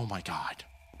 Oh my god.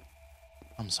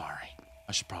 I'm sorry.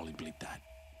 I should probably bleep that.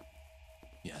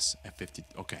 Yes, at 50.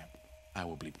 Okay, I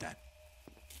will bleep that.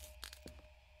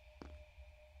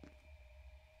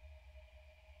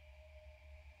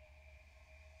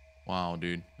 Wow,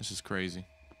 dude. This is crazy.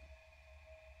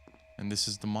 And this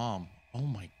is the mom. Oh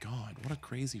my god. What a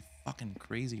crazy, fucking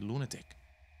crazy lunatic.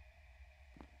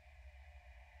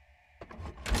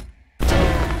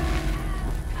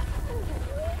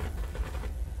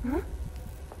 Huh?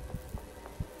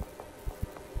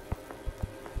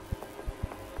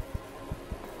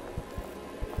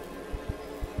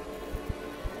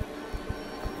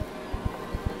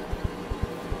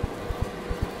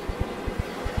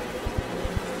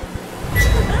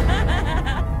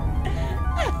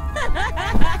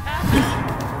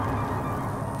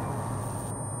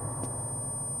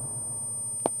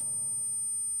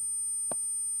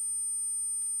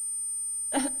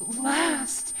 At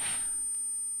last.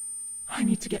 I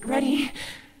need to get ready.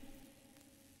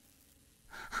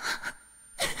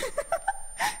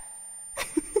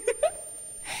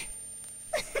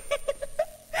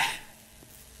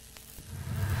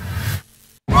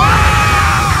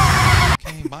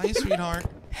 Okay, bye, sweetheart.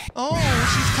 Oh,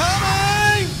 she's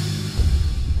coming!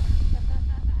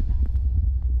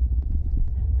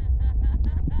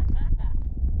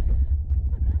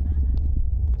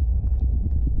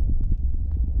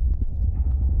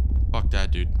 Fuck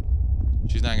that, dude.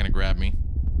 She's not gonna grab me.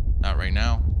 Not right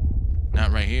now.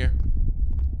 Not right here.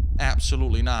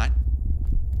 Absolutely not.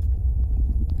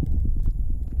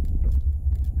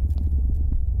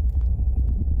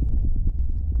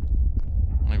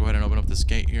 I'm gonna go ahead and open up this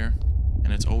gate here.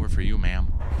 And it's over for you, ma'am.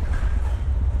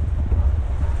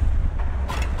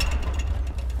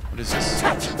 What is this?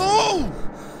 Oh!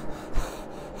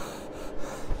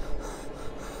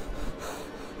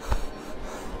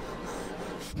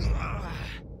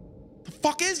 The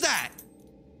fuck is that?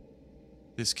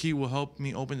 This key will help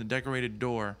me open the decorated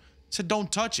door. It said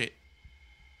don't touch it.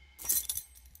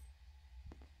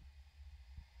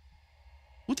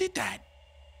 Who did that?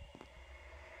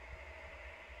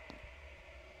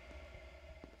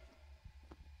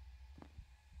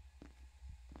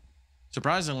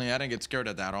 Surprisingly, I didn't get scared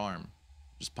at that arm.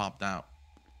 Just popped out.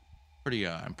 Pretty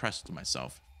impressed with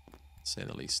myself, to say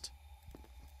the least.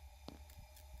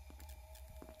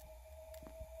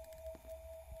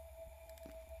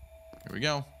 Here we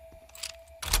go.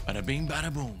 Bada bing,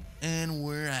 bada boom. And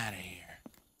we're out of here.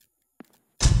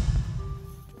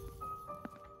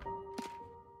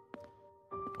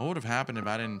 What would have happened if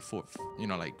I didn't,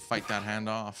 fight that hand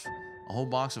off? A whole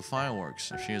box of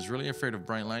fireworks. If she is really afraid of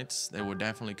bright lights, they would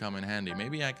definitely come in handy.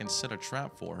 Maybe I can set a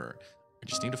trap for her. I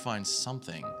just need to find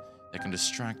something that can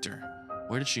distract her.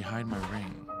 Where did she hide my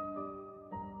ring?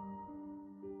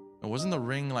 Wasn't the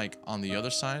ring, like, on the other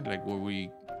side? Like, where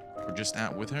we were just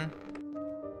at with her?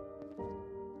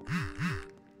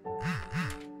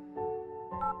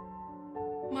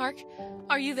 Mark,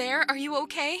 are you there? Are you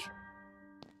okay?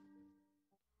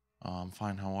 I'm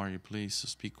fine. How are you? Please,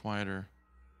 speak quieter.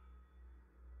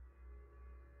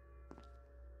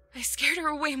 I scared her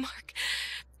away, Mark.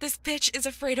 This bitch is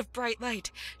afraid of bright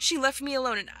light. She left me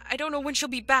alone, and I don't know when she'll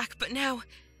be back, but now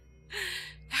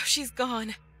she's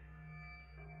gone.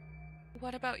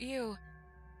 What about you?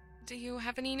 Do you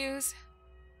have any news?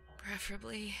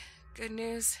 Preferably good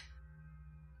news.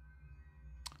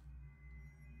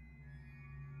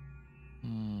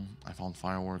 I found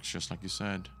fireworks just like you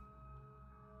said.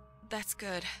 That's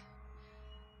good.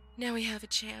 Now we have a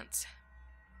chance.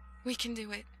 We can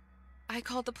do it. I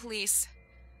called the police.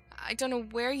 I don't know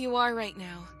where you are right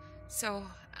now, so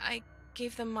I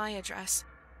gave them my address.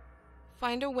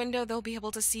 Find a window they'll be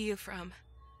able to see you from.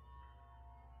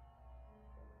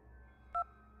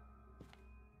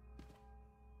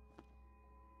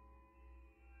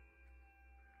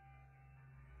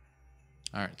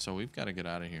 Alright, so we've got to get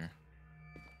out of here.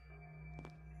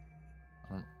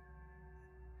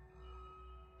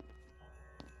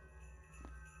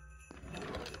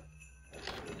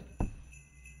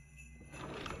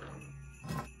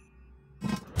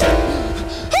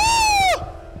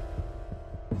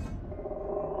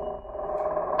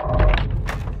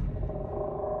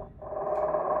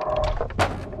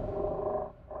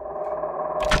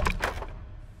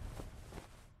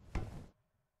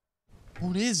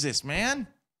 What is this, man?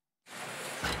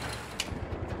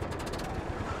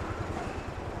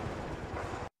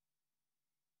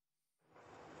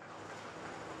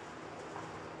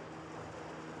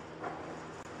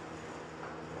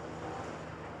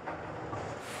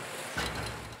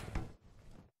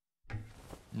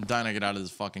 I'm dying to get out of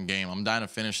this fucking game. I'm dying to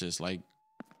finish this. Like,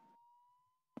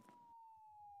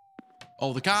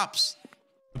 oh, the cops,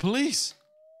 the police.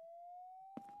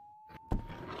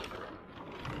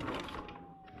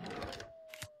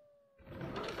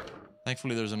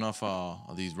 Thankfully, there's enough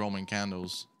of these Roman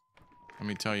candles. Let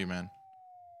me tell you, man.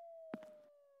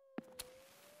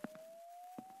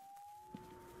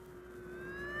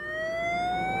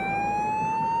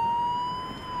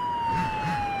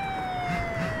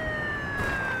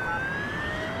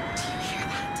 Do you hear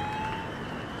that?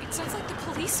 It sounds like the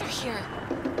police are here.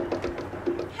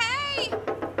 Hey!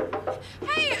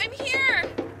 Hey, I'm here!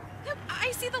 Yep,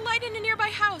 I see the light in a nearby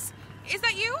house. Is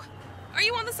that you? Are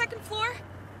you on the second floor?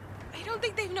 I don't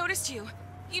think they've noticed you.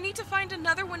 You need to find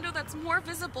another window that's more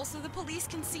visible so the police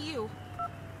can see you.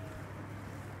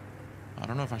 I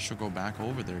don't know if I should go back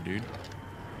over there, dude.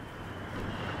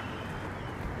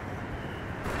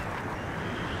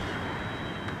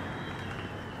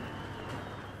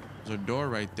 There's a door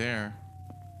right there.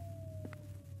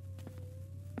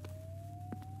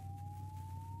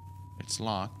 It's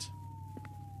locked.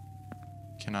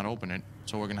 Cannot open it,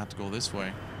 so we're gonna have to go this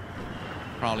way.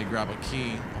 Probably grab a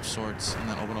key of sorts and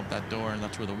then open up that door, and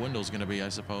that's where the window's gonna be, I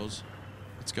suppose.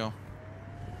 Let's go.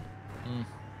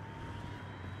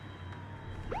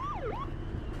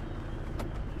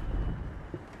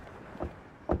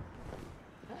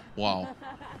 Wow.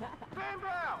 Stand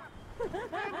down!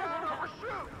 Stand down or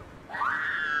shoot!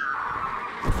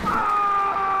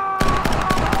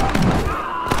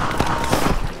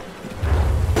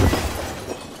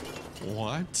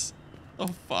 What the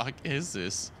fuck is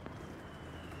this?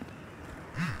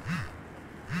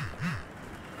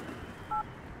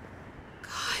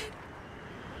 God.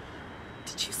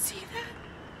 Did you see that?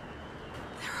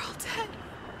 They're all dead.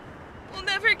 We'll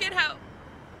never get out.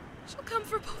 She'll come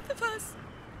for both of us.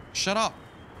 Shut up.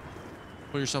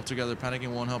 Pull yourself together.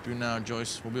 Panicking won't help you now,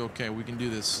 Joyce. We'll be okay. We can do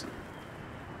this.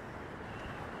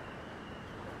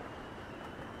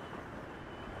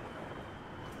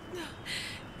 No,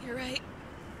 you're right.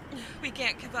 We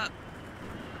can't give up.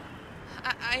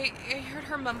 I heard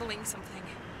her mumbling something.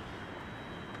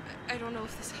 I don't know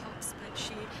if this helps, but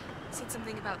she said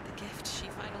something about the gift she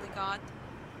finally got.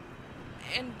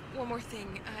 And one more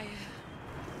thing,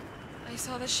 I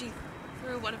saw that she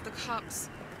threw one of the cops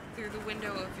through the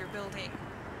window of your building.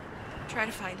 Try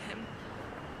to find him.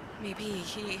 Maybe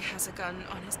he has a gun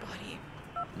on his body.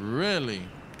 Really?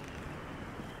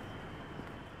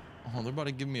 Oh, they're about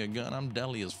to give me a gun. I'm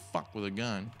deadly as fuck with a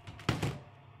gun.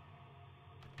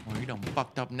 Oh, you done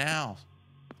fucked up now,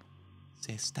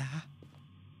 sister.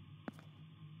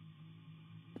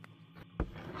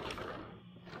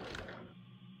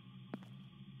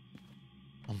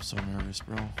 I'm so nervous,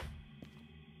 bro.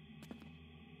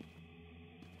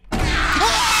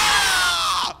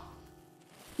 Ah!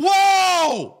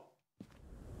 Whoa!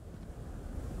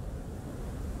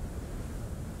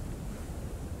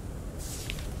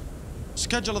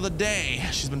 Schedule of the day.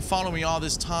 She's been following me all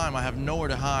this time. I have nowhere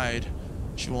to hide.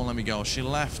 She won't let me go. She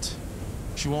left.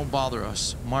 She won't bother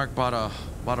us. Mark bought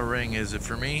a ring. Is it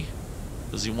for me?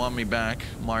 Does he want me back?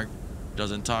 Mark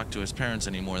doesn't talk to his parents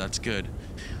anymore. That's good.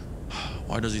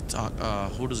 Why does he talk?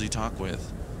 Who does he talk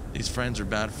with? These friends are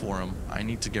bad for him. I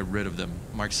need to get rid of them.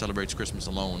 Mark celebrates Christmas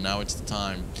alone. Now it's the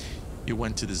time. He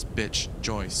went to this bitch,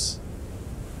 Joyce.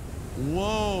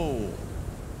 Whoa.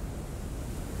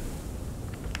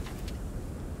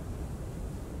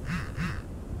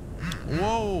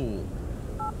 Whoa.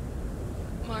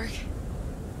 Mark,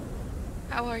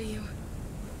 how are you?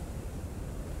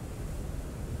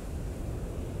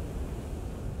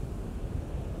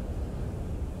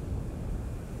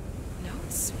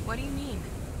 Notes? What do you mean?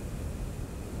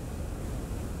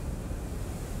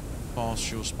 False.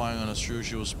 She was spying on us. True.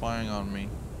 She was spying on me.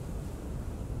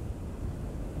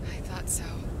 I thought so.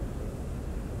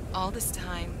 All this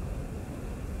time,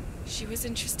 she was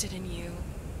interested in you,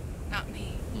 not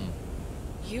me.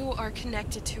 You are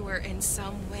connected to her in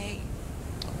some way.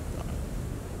 Oh, God.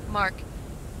 Mark,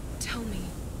 tell me,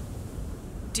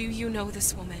 do you know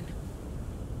this woman?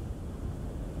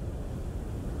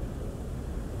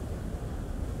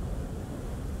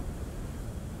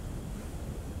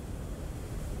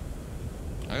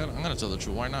 I'm gonna tell the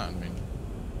truth. Why not? I mean,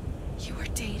 You were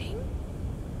dating?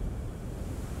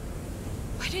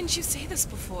 Why didn't you say this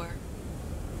before?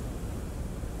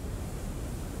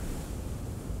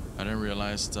 I didn't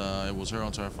realize it was her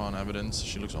until I found evidence.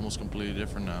 She looks almost completely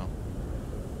different now.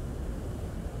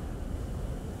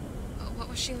 What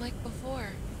was she like before?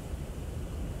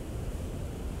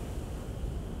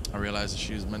 I realized that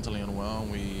she was mentally unwell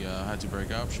and we had to break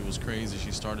up. She was crazy.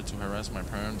 She started to harass my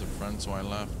parents and friends, so I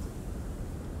left.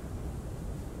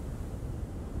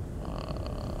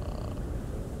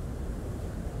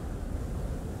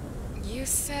 You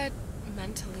said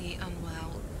mentally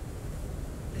unwell.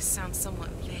 This sounds somewhat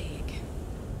vague.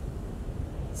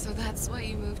 So that's why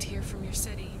you moved here from your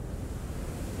city.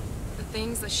 The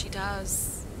things that she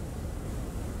does,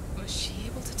 was she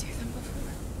able to do them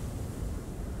before?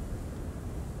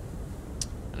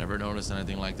 I never noticed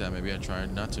anything like that. Maybe I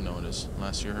tried not to notice.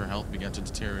 Last year her health began to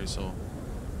deteriorate, so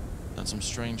then some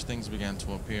strange things began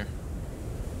to appear.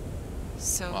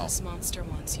 So Wow. this monster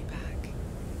wants you back.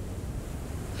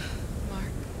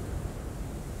 Mark,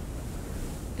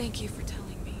 thank you for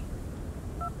telling me.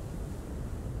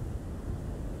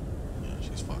 Yeah,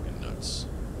 she's fucking nuts.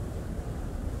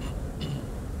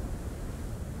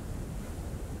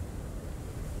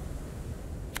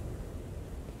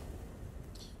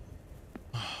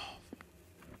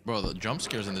 Bro, the jump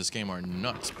scares in this game are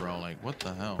nuts, bro. Like, what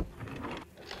the hell?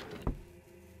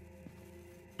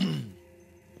 Alright,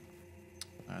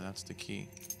 that's the key.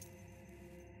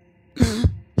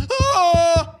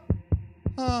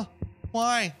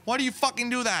 Why? Why do you fucking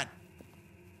do that?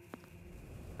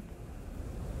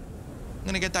 I'm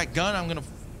gonna get that gun. I'm gonna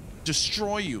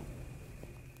destroy you.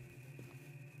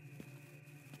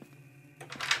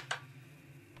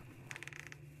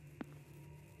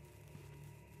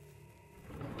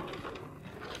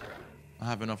 I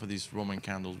have enough of these Roman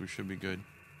candles. We should be good.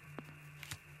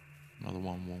 Another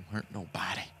one won't hurt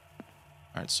nobody.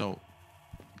 All right, so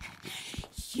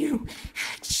You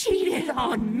cheated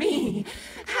on me.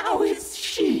 How is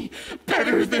she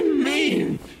better than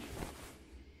me?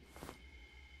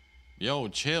 yo,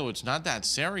 chill. It's not that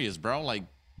serious, bro. Like,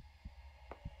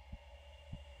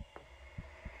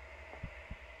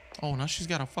 oh, now she's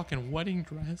got a fucking wedding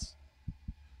dress.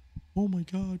 Oh my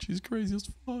God, she's crazy as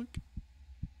fuck.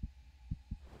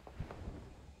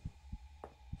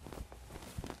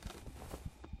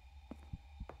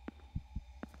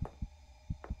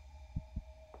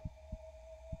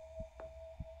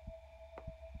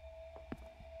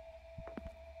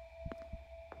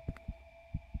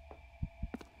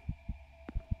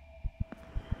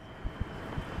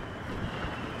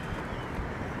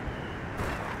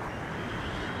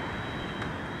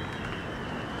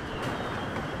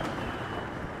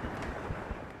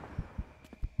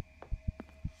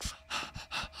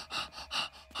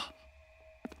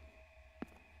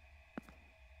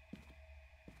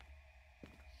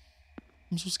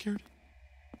 I'm so scared.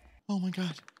 Oh my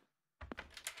God.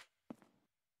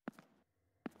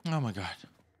 Oh my God.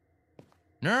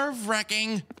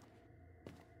 Nerve-wracking.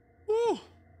 Woo.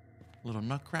 Little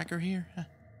nutcracker here. Huh.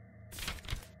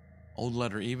 Old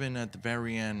letter. Even at the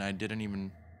very end, I didn't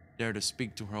even dare to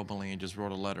speak to her openly and just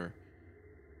wrote a letter.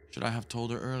 Should I have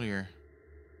told her earlier?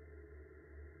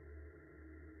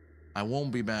 I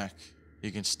won't be back.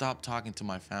 You can stop talking to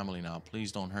my family now.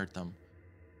 Please don't hurt them.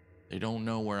 They don't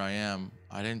know where I am.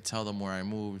 I didn't tell them where I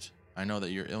moved. I know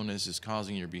that your illness is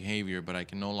causing your behavior, but I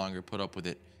can no longer put up with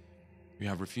it. You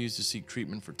have refused to seek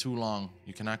treatment for too long.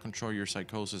 You cannot control your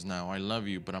psychosis now. I love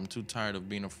you, but I'm too tired of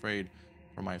being afraid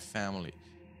for my family.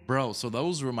 Bro, so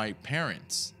those were my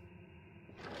parents.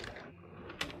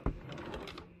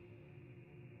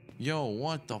 Yo,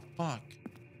 what the fuck?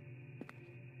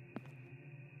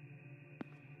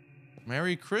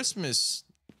 Merry Christmas.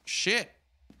 Shit.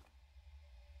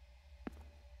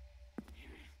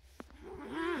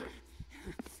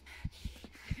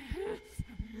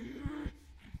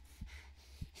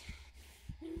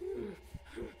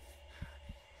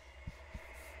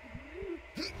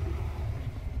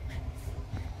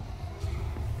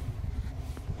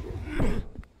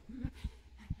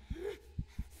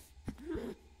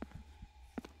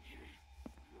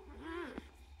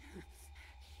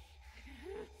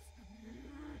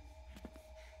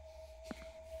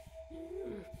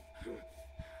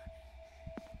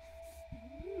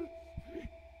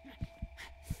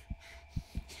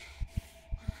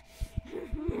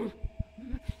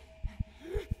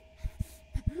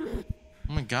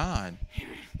 Oh my God.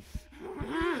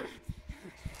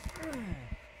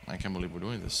 I can't believe we're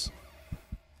doing this.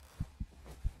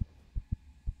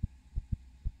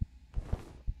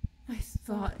 I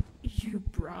thought you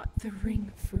brought the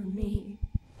ring for me.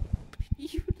 But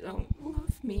you don't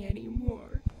love me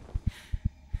anymore.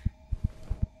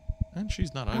 And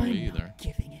she's not ugly I'm either. not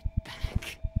giving it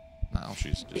back. No,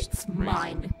 she's just It's crazy.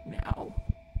 mine now.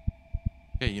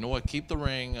 Okay, you know what? Keep the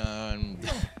ring.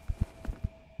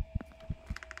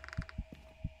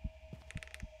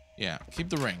 Yeah, keep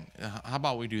the ring. How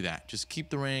about we do that? Just keep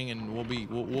the ring, and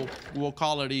we'll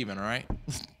call it even. All right.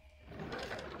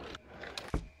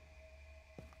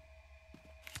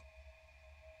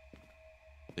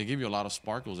 They give you a lot of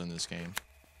sparkles in this game.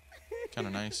 Kind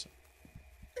of nice.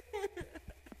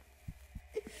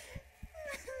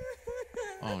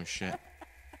 Oh shit.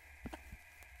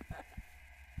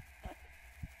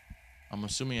 I'm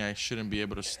assuming I shouldn't be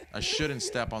able to. I shouldn't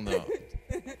step on the.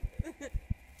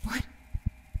 What?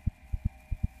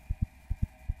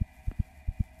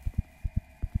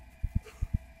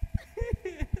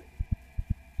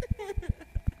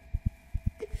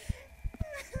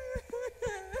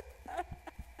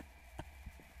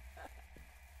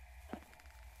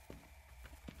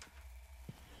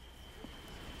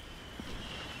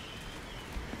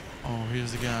 Oh,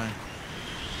 here's the guy.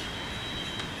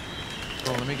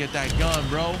 Bro, let me get that gun,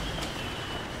 bro.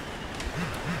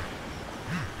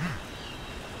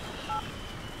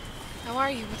 How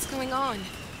are you? What's going on?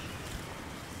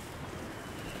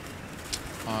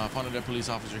 I found a dead police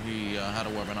officer. He had a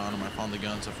weapon on him. I found the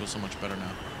gun, so I feel so much better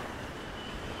now.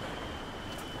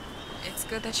 It's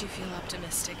good that you feel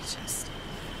optimistic, just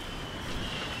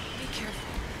be careful.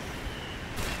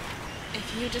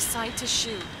 If you decide to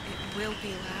shoot, it will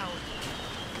be loud.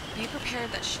 Be prepared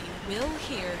that she will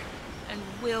hear and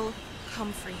will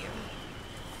come for you.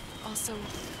 Also,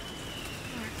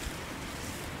 Mark,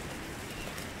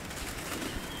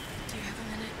 do you have a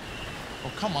minute?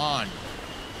 Oh, come on.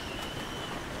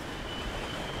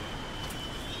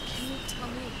 Can you tell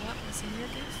me what was in your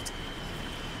gift?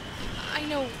 I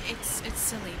know it's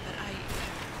silly, but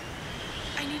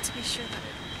I need to be sure that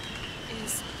it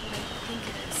is what I think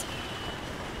it is.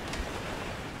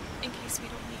 In case we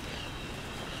don't make it.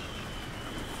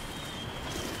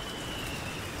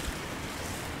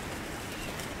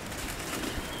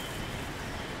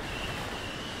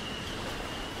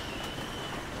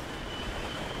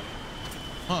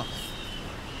 Huh.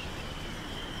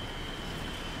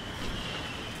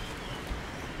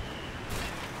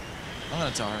 I'm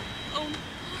gonna tell her. Oh,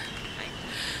 Mark,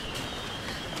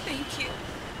 thank you.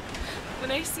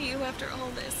 When I see you after all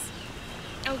this,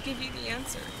 I'll give you the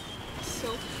answer.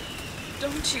 So,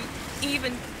 don't you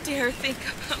even dare think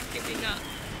about giving up.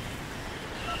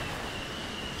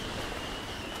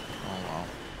 Oh, wow.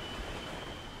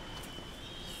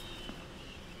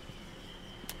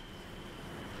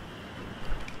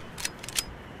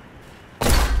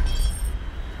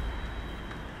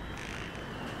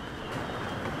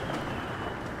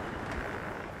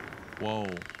 Whoa.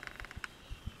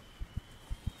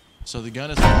 So the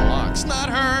gun is unlocked. It's not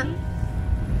her!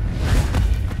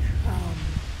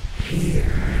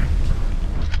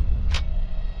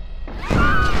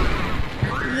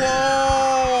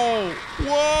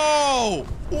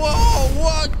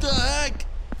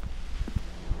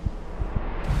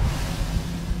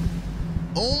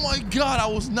 Oh my god, I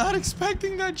was not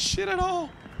expecting that shit at all.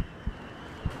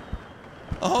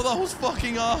 Oh, that was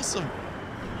fucking awesome.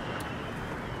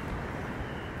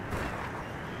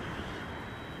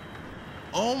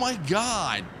 Oh my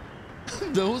god.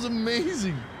 That was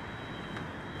amazing.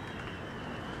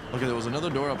 Okay, there was another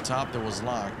door up top that was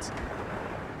locked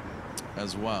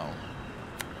as well.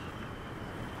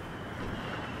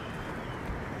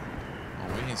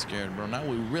 Oh, we ain't scared, bro. Now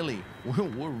we're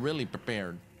really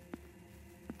prepared.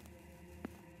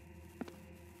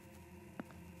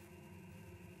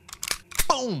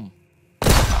 Boom!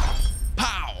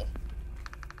 Pow!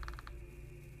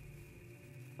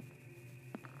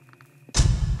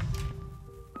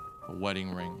 A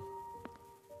wedding ring.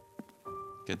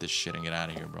 Get this shit and get out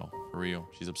of here, bro. For real.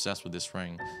 She's obsessed with this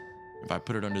ring. If I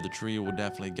put it under the tree, it would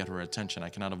definitely get her attention. I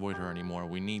cannot avoid her anymore.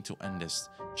 We need to end this.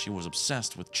 She was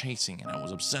obsessed with chasing, and I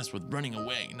was obsessed with running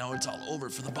away. Now it's all over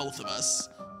for the both of us.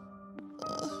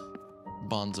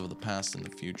 Bonds of the past and the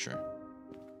future.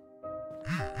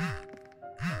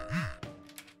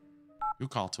 You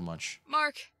call too much.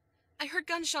 Mark, I heard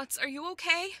gunshots. Are you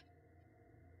okay?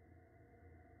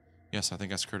 Yes, I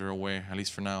think I scared her away. At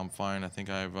least for now, I'm fine. I think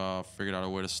I've figured out a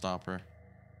way to stop her.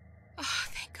 Oh,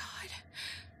 thank God.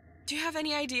 Do you have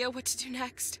any idea what to do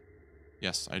next?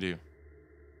 Yes, I do.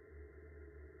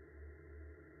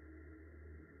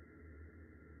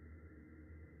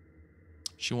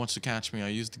 She wants to catch me. I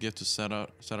used the gift to set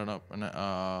it up, and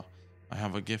I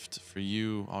have a gift for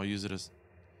you. I'll use it as.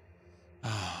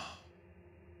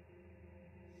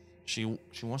 She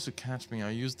wants to catch me.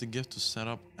 I used the gift to set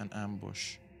up an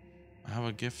ambush. I have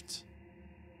a gift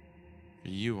for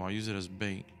you. I'll use it as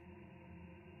bait.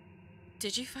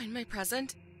 Did you find my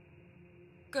present?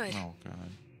 Good. Oh,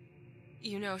 God.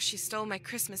 You know, she stole my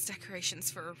Christmas decorations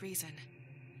for a reason.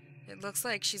 It looks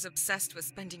like she's obsessed with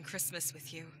spending Christmas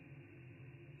with you.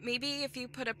 Maybe if you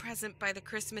put a present by the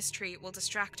Christmas tree, it will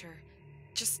distract her.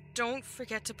 Just don't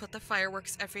forget to put the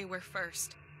fireworks everywhere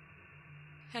first.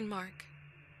 And Mark,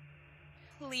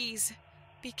 please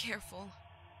be careful.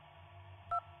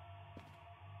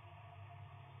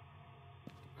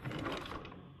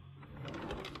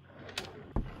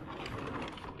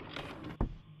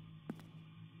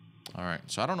 All right,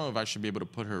 so I don't know if I should be able to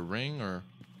put her ring or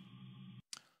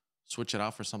switch it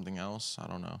out for something else. I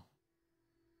don't know.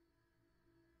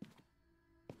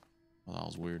 Well, that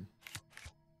was weird.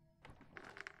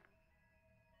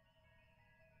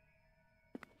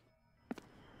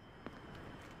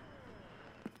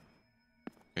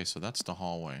 Okay, so that's the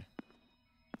hallway.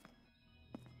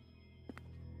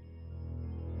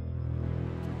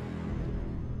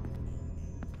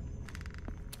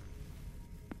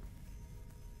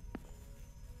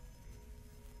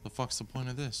 The fuck's the point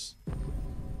of this?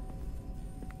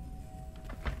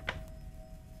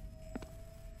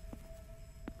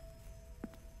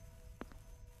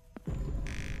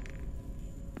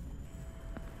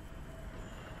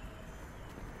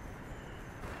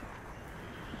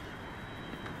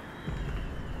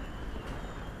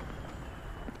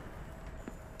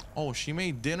 Oh, she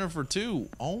made dinner for two.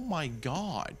 Oh my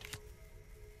God.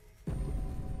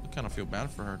 I kind of feel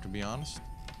bad for her, to be honest.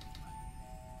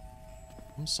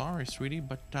 I'm sorry, sweetie,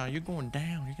 but you're going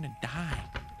down. You're gonna die.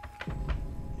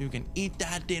 You can eat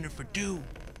that dinner for two.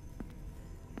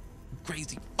 You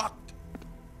crazy fuck.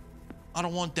 I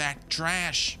don't want that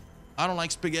trash. I don't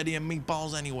like spaghetti and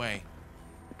meatballs anyway.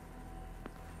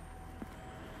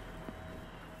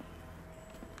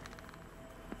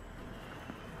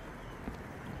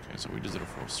 Okay, so we just did a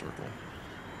full circle.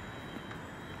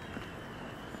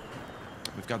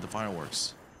 We've got the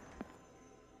fireworks.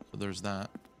 So there's that.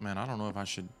 Man, I don't know if I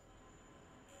should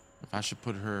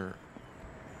put her.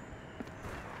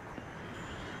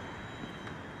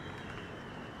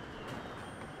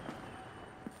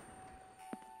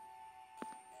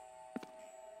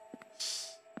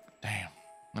 Damn, I'm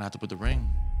gonna have to put the ring.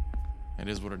 It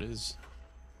is what it is.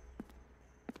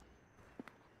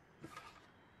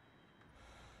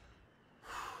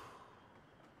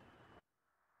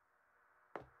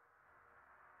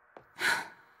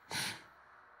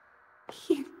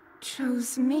 You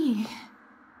chose me.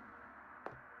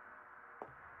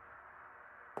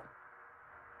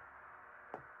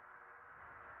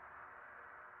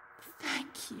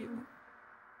 Thank you.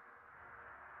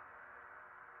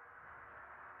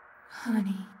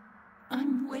 Honey,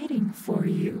 I'm waiting for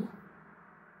you.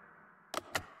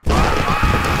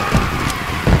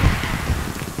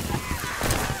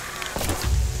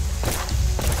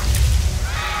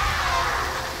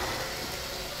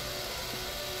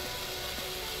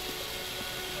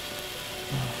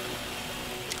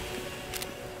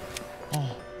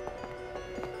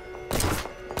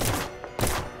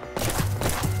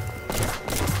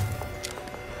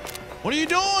 What are you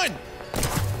doing?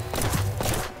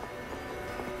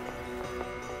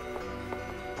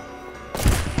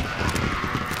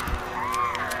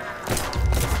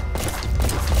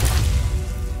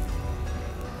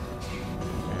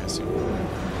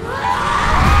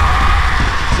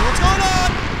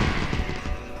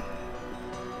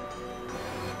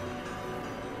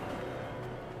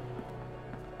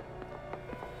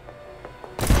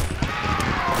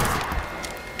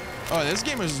 Oh, this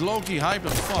game is low-key hype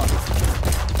as fuck.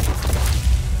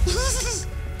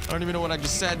 I don't even know what I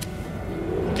just said.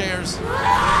 Who cares?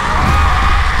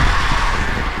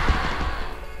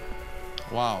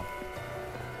 Wow.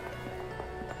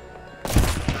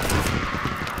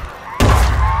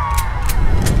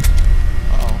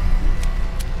 Uh-oh.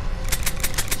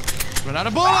 Run out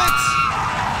of bullets!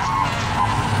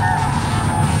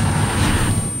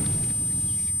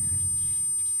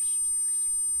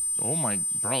 Oh my,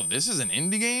 bro, this is an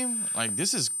indie game? Like,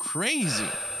 this is crazy.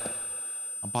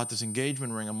 I bought this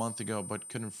engagement ring a month ago, but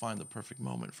couldn't find the perfect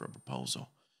moment for a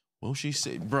proposal. Will she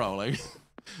say, bro, like,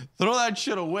 throw that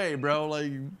shit away, bro.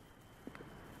 Like,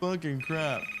 fucking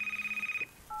crap.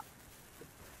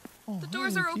 Oh, The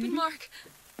doors are open, Mark.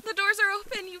 The doors are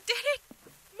open. You did it.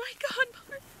 My God,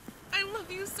 Mark. I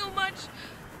love you so much.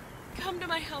 Come to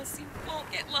my house. You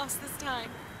won't get lost this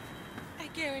time. I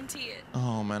guarantee it.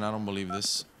 Oh, man, I don't believe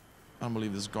this. I don't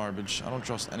believe this garbage. I don't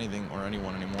trust anything or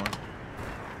anyone anymore.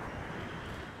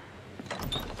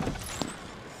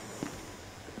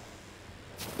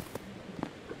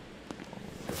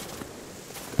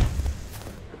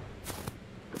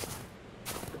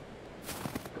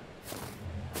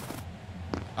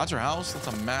 That's her house? That's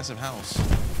a massive house.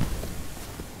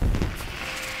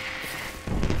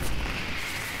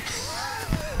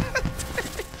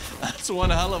 That's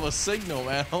one hell of a signal,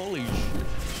 man. Holy shit.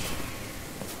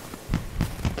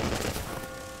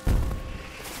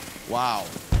 Wow.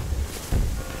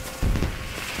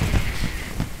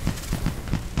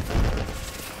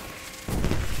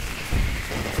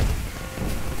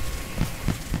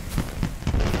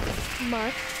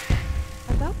 Mark,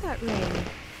 about that ring.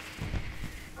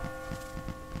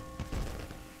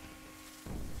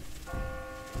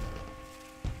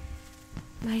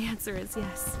 My answer is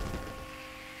yes.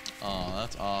 Oh,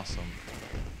 that's awesome.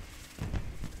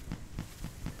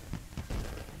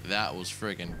 That was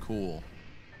freaking cool.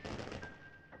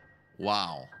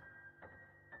 Wow.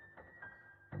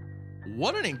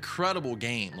 What an incredible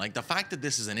game. Like, the fact that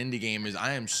this is an indie game is,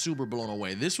 I am super blown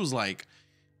away. This was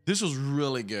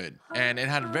really good. And it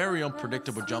had very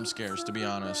unpredictable jump scares, to be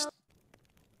honest.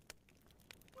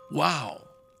 Wow.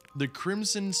 The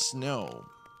Crimson Snow.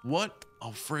 What a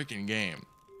freaking game.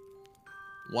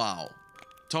 Wow.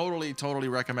 Totally, totally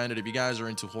recommended. If you guys are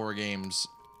into horror games,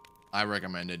 I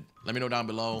recommend it. Let me know down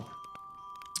below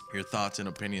your thoughts and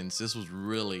opinions. This was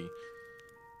really,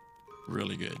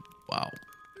 really good. Wow.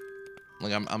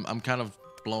 Like, I'm kind of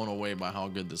blown away by how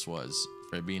good this was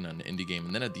for it being an indie game.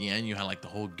 And then at the end, you had like the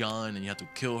whole gun and you had to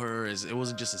kill her. It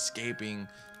wasn't just escaping.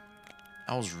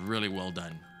 That was really well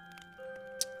done.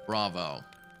 Bravo.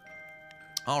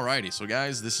 Alrighty, so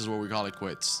guys, this is where we call it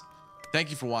quits. Thank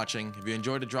you for watching. If you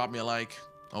enjoyed it, drop me a like.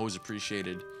 Always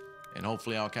appreciated. And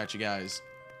hopefully I'll catch you guys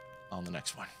on the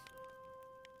next one.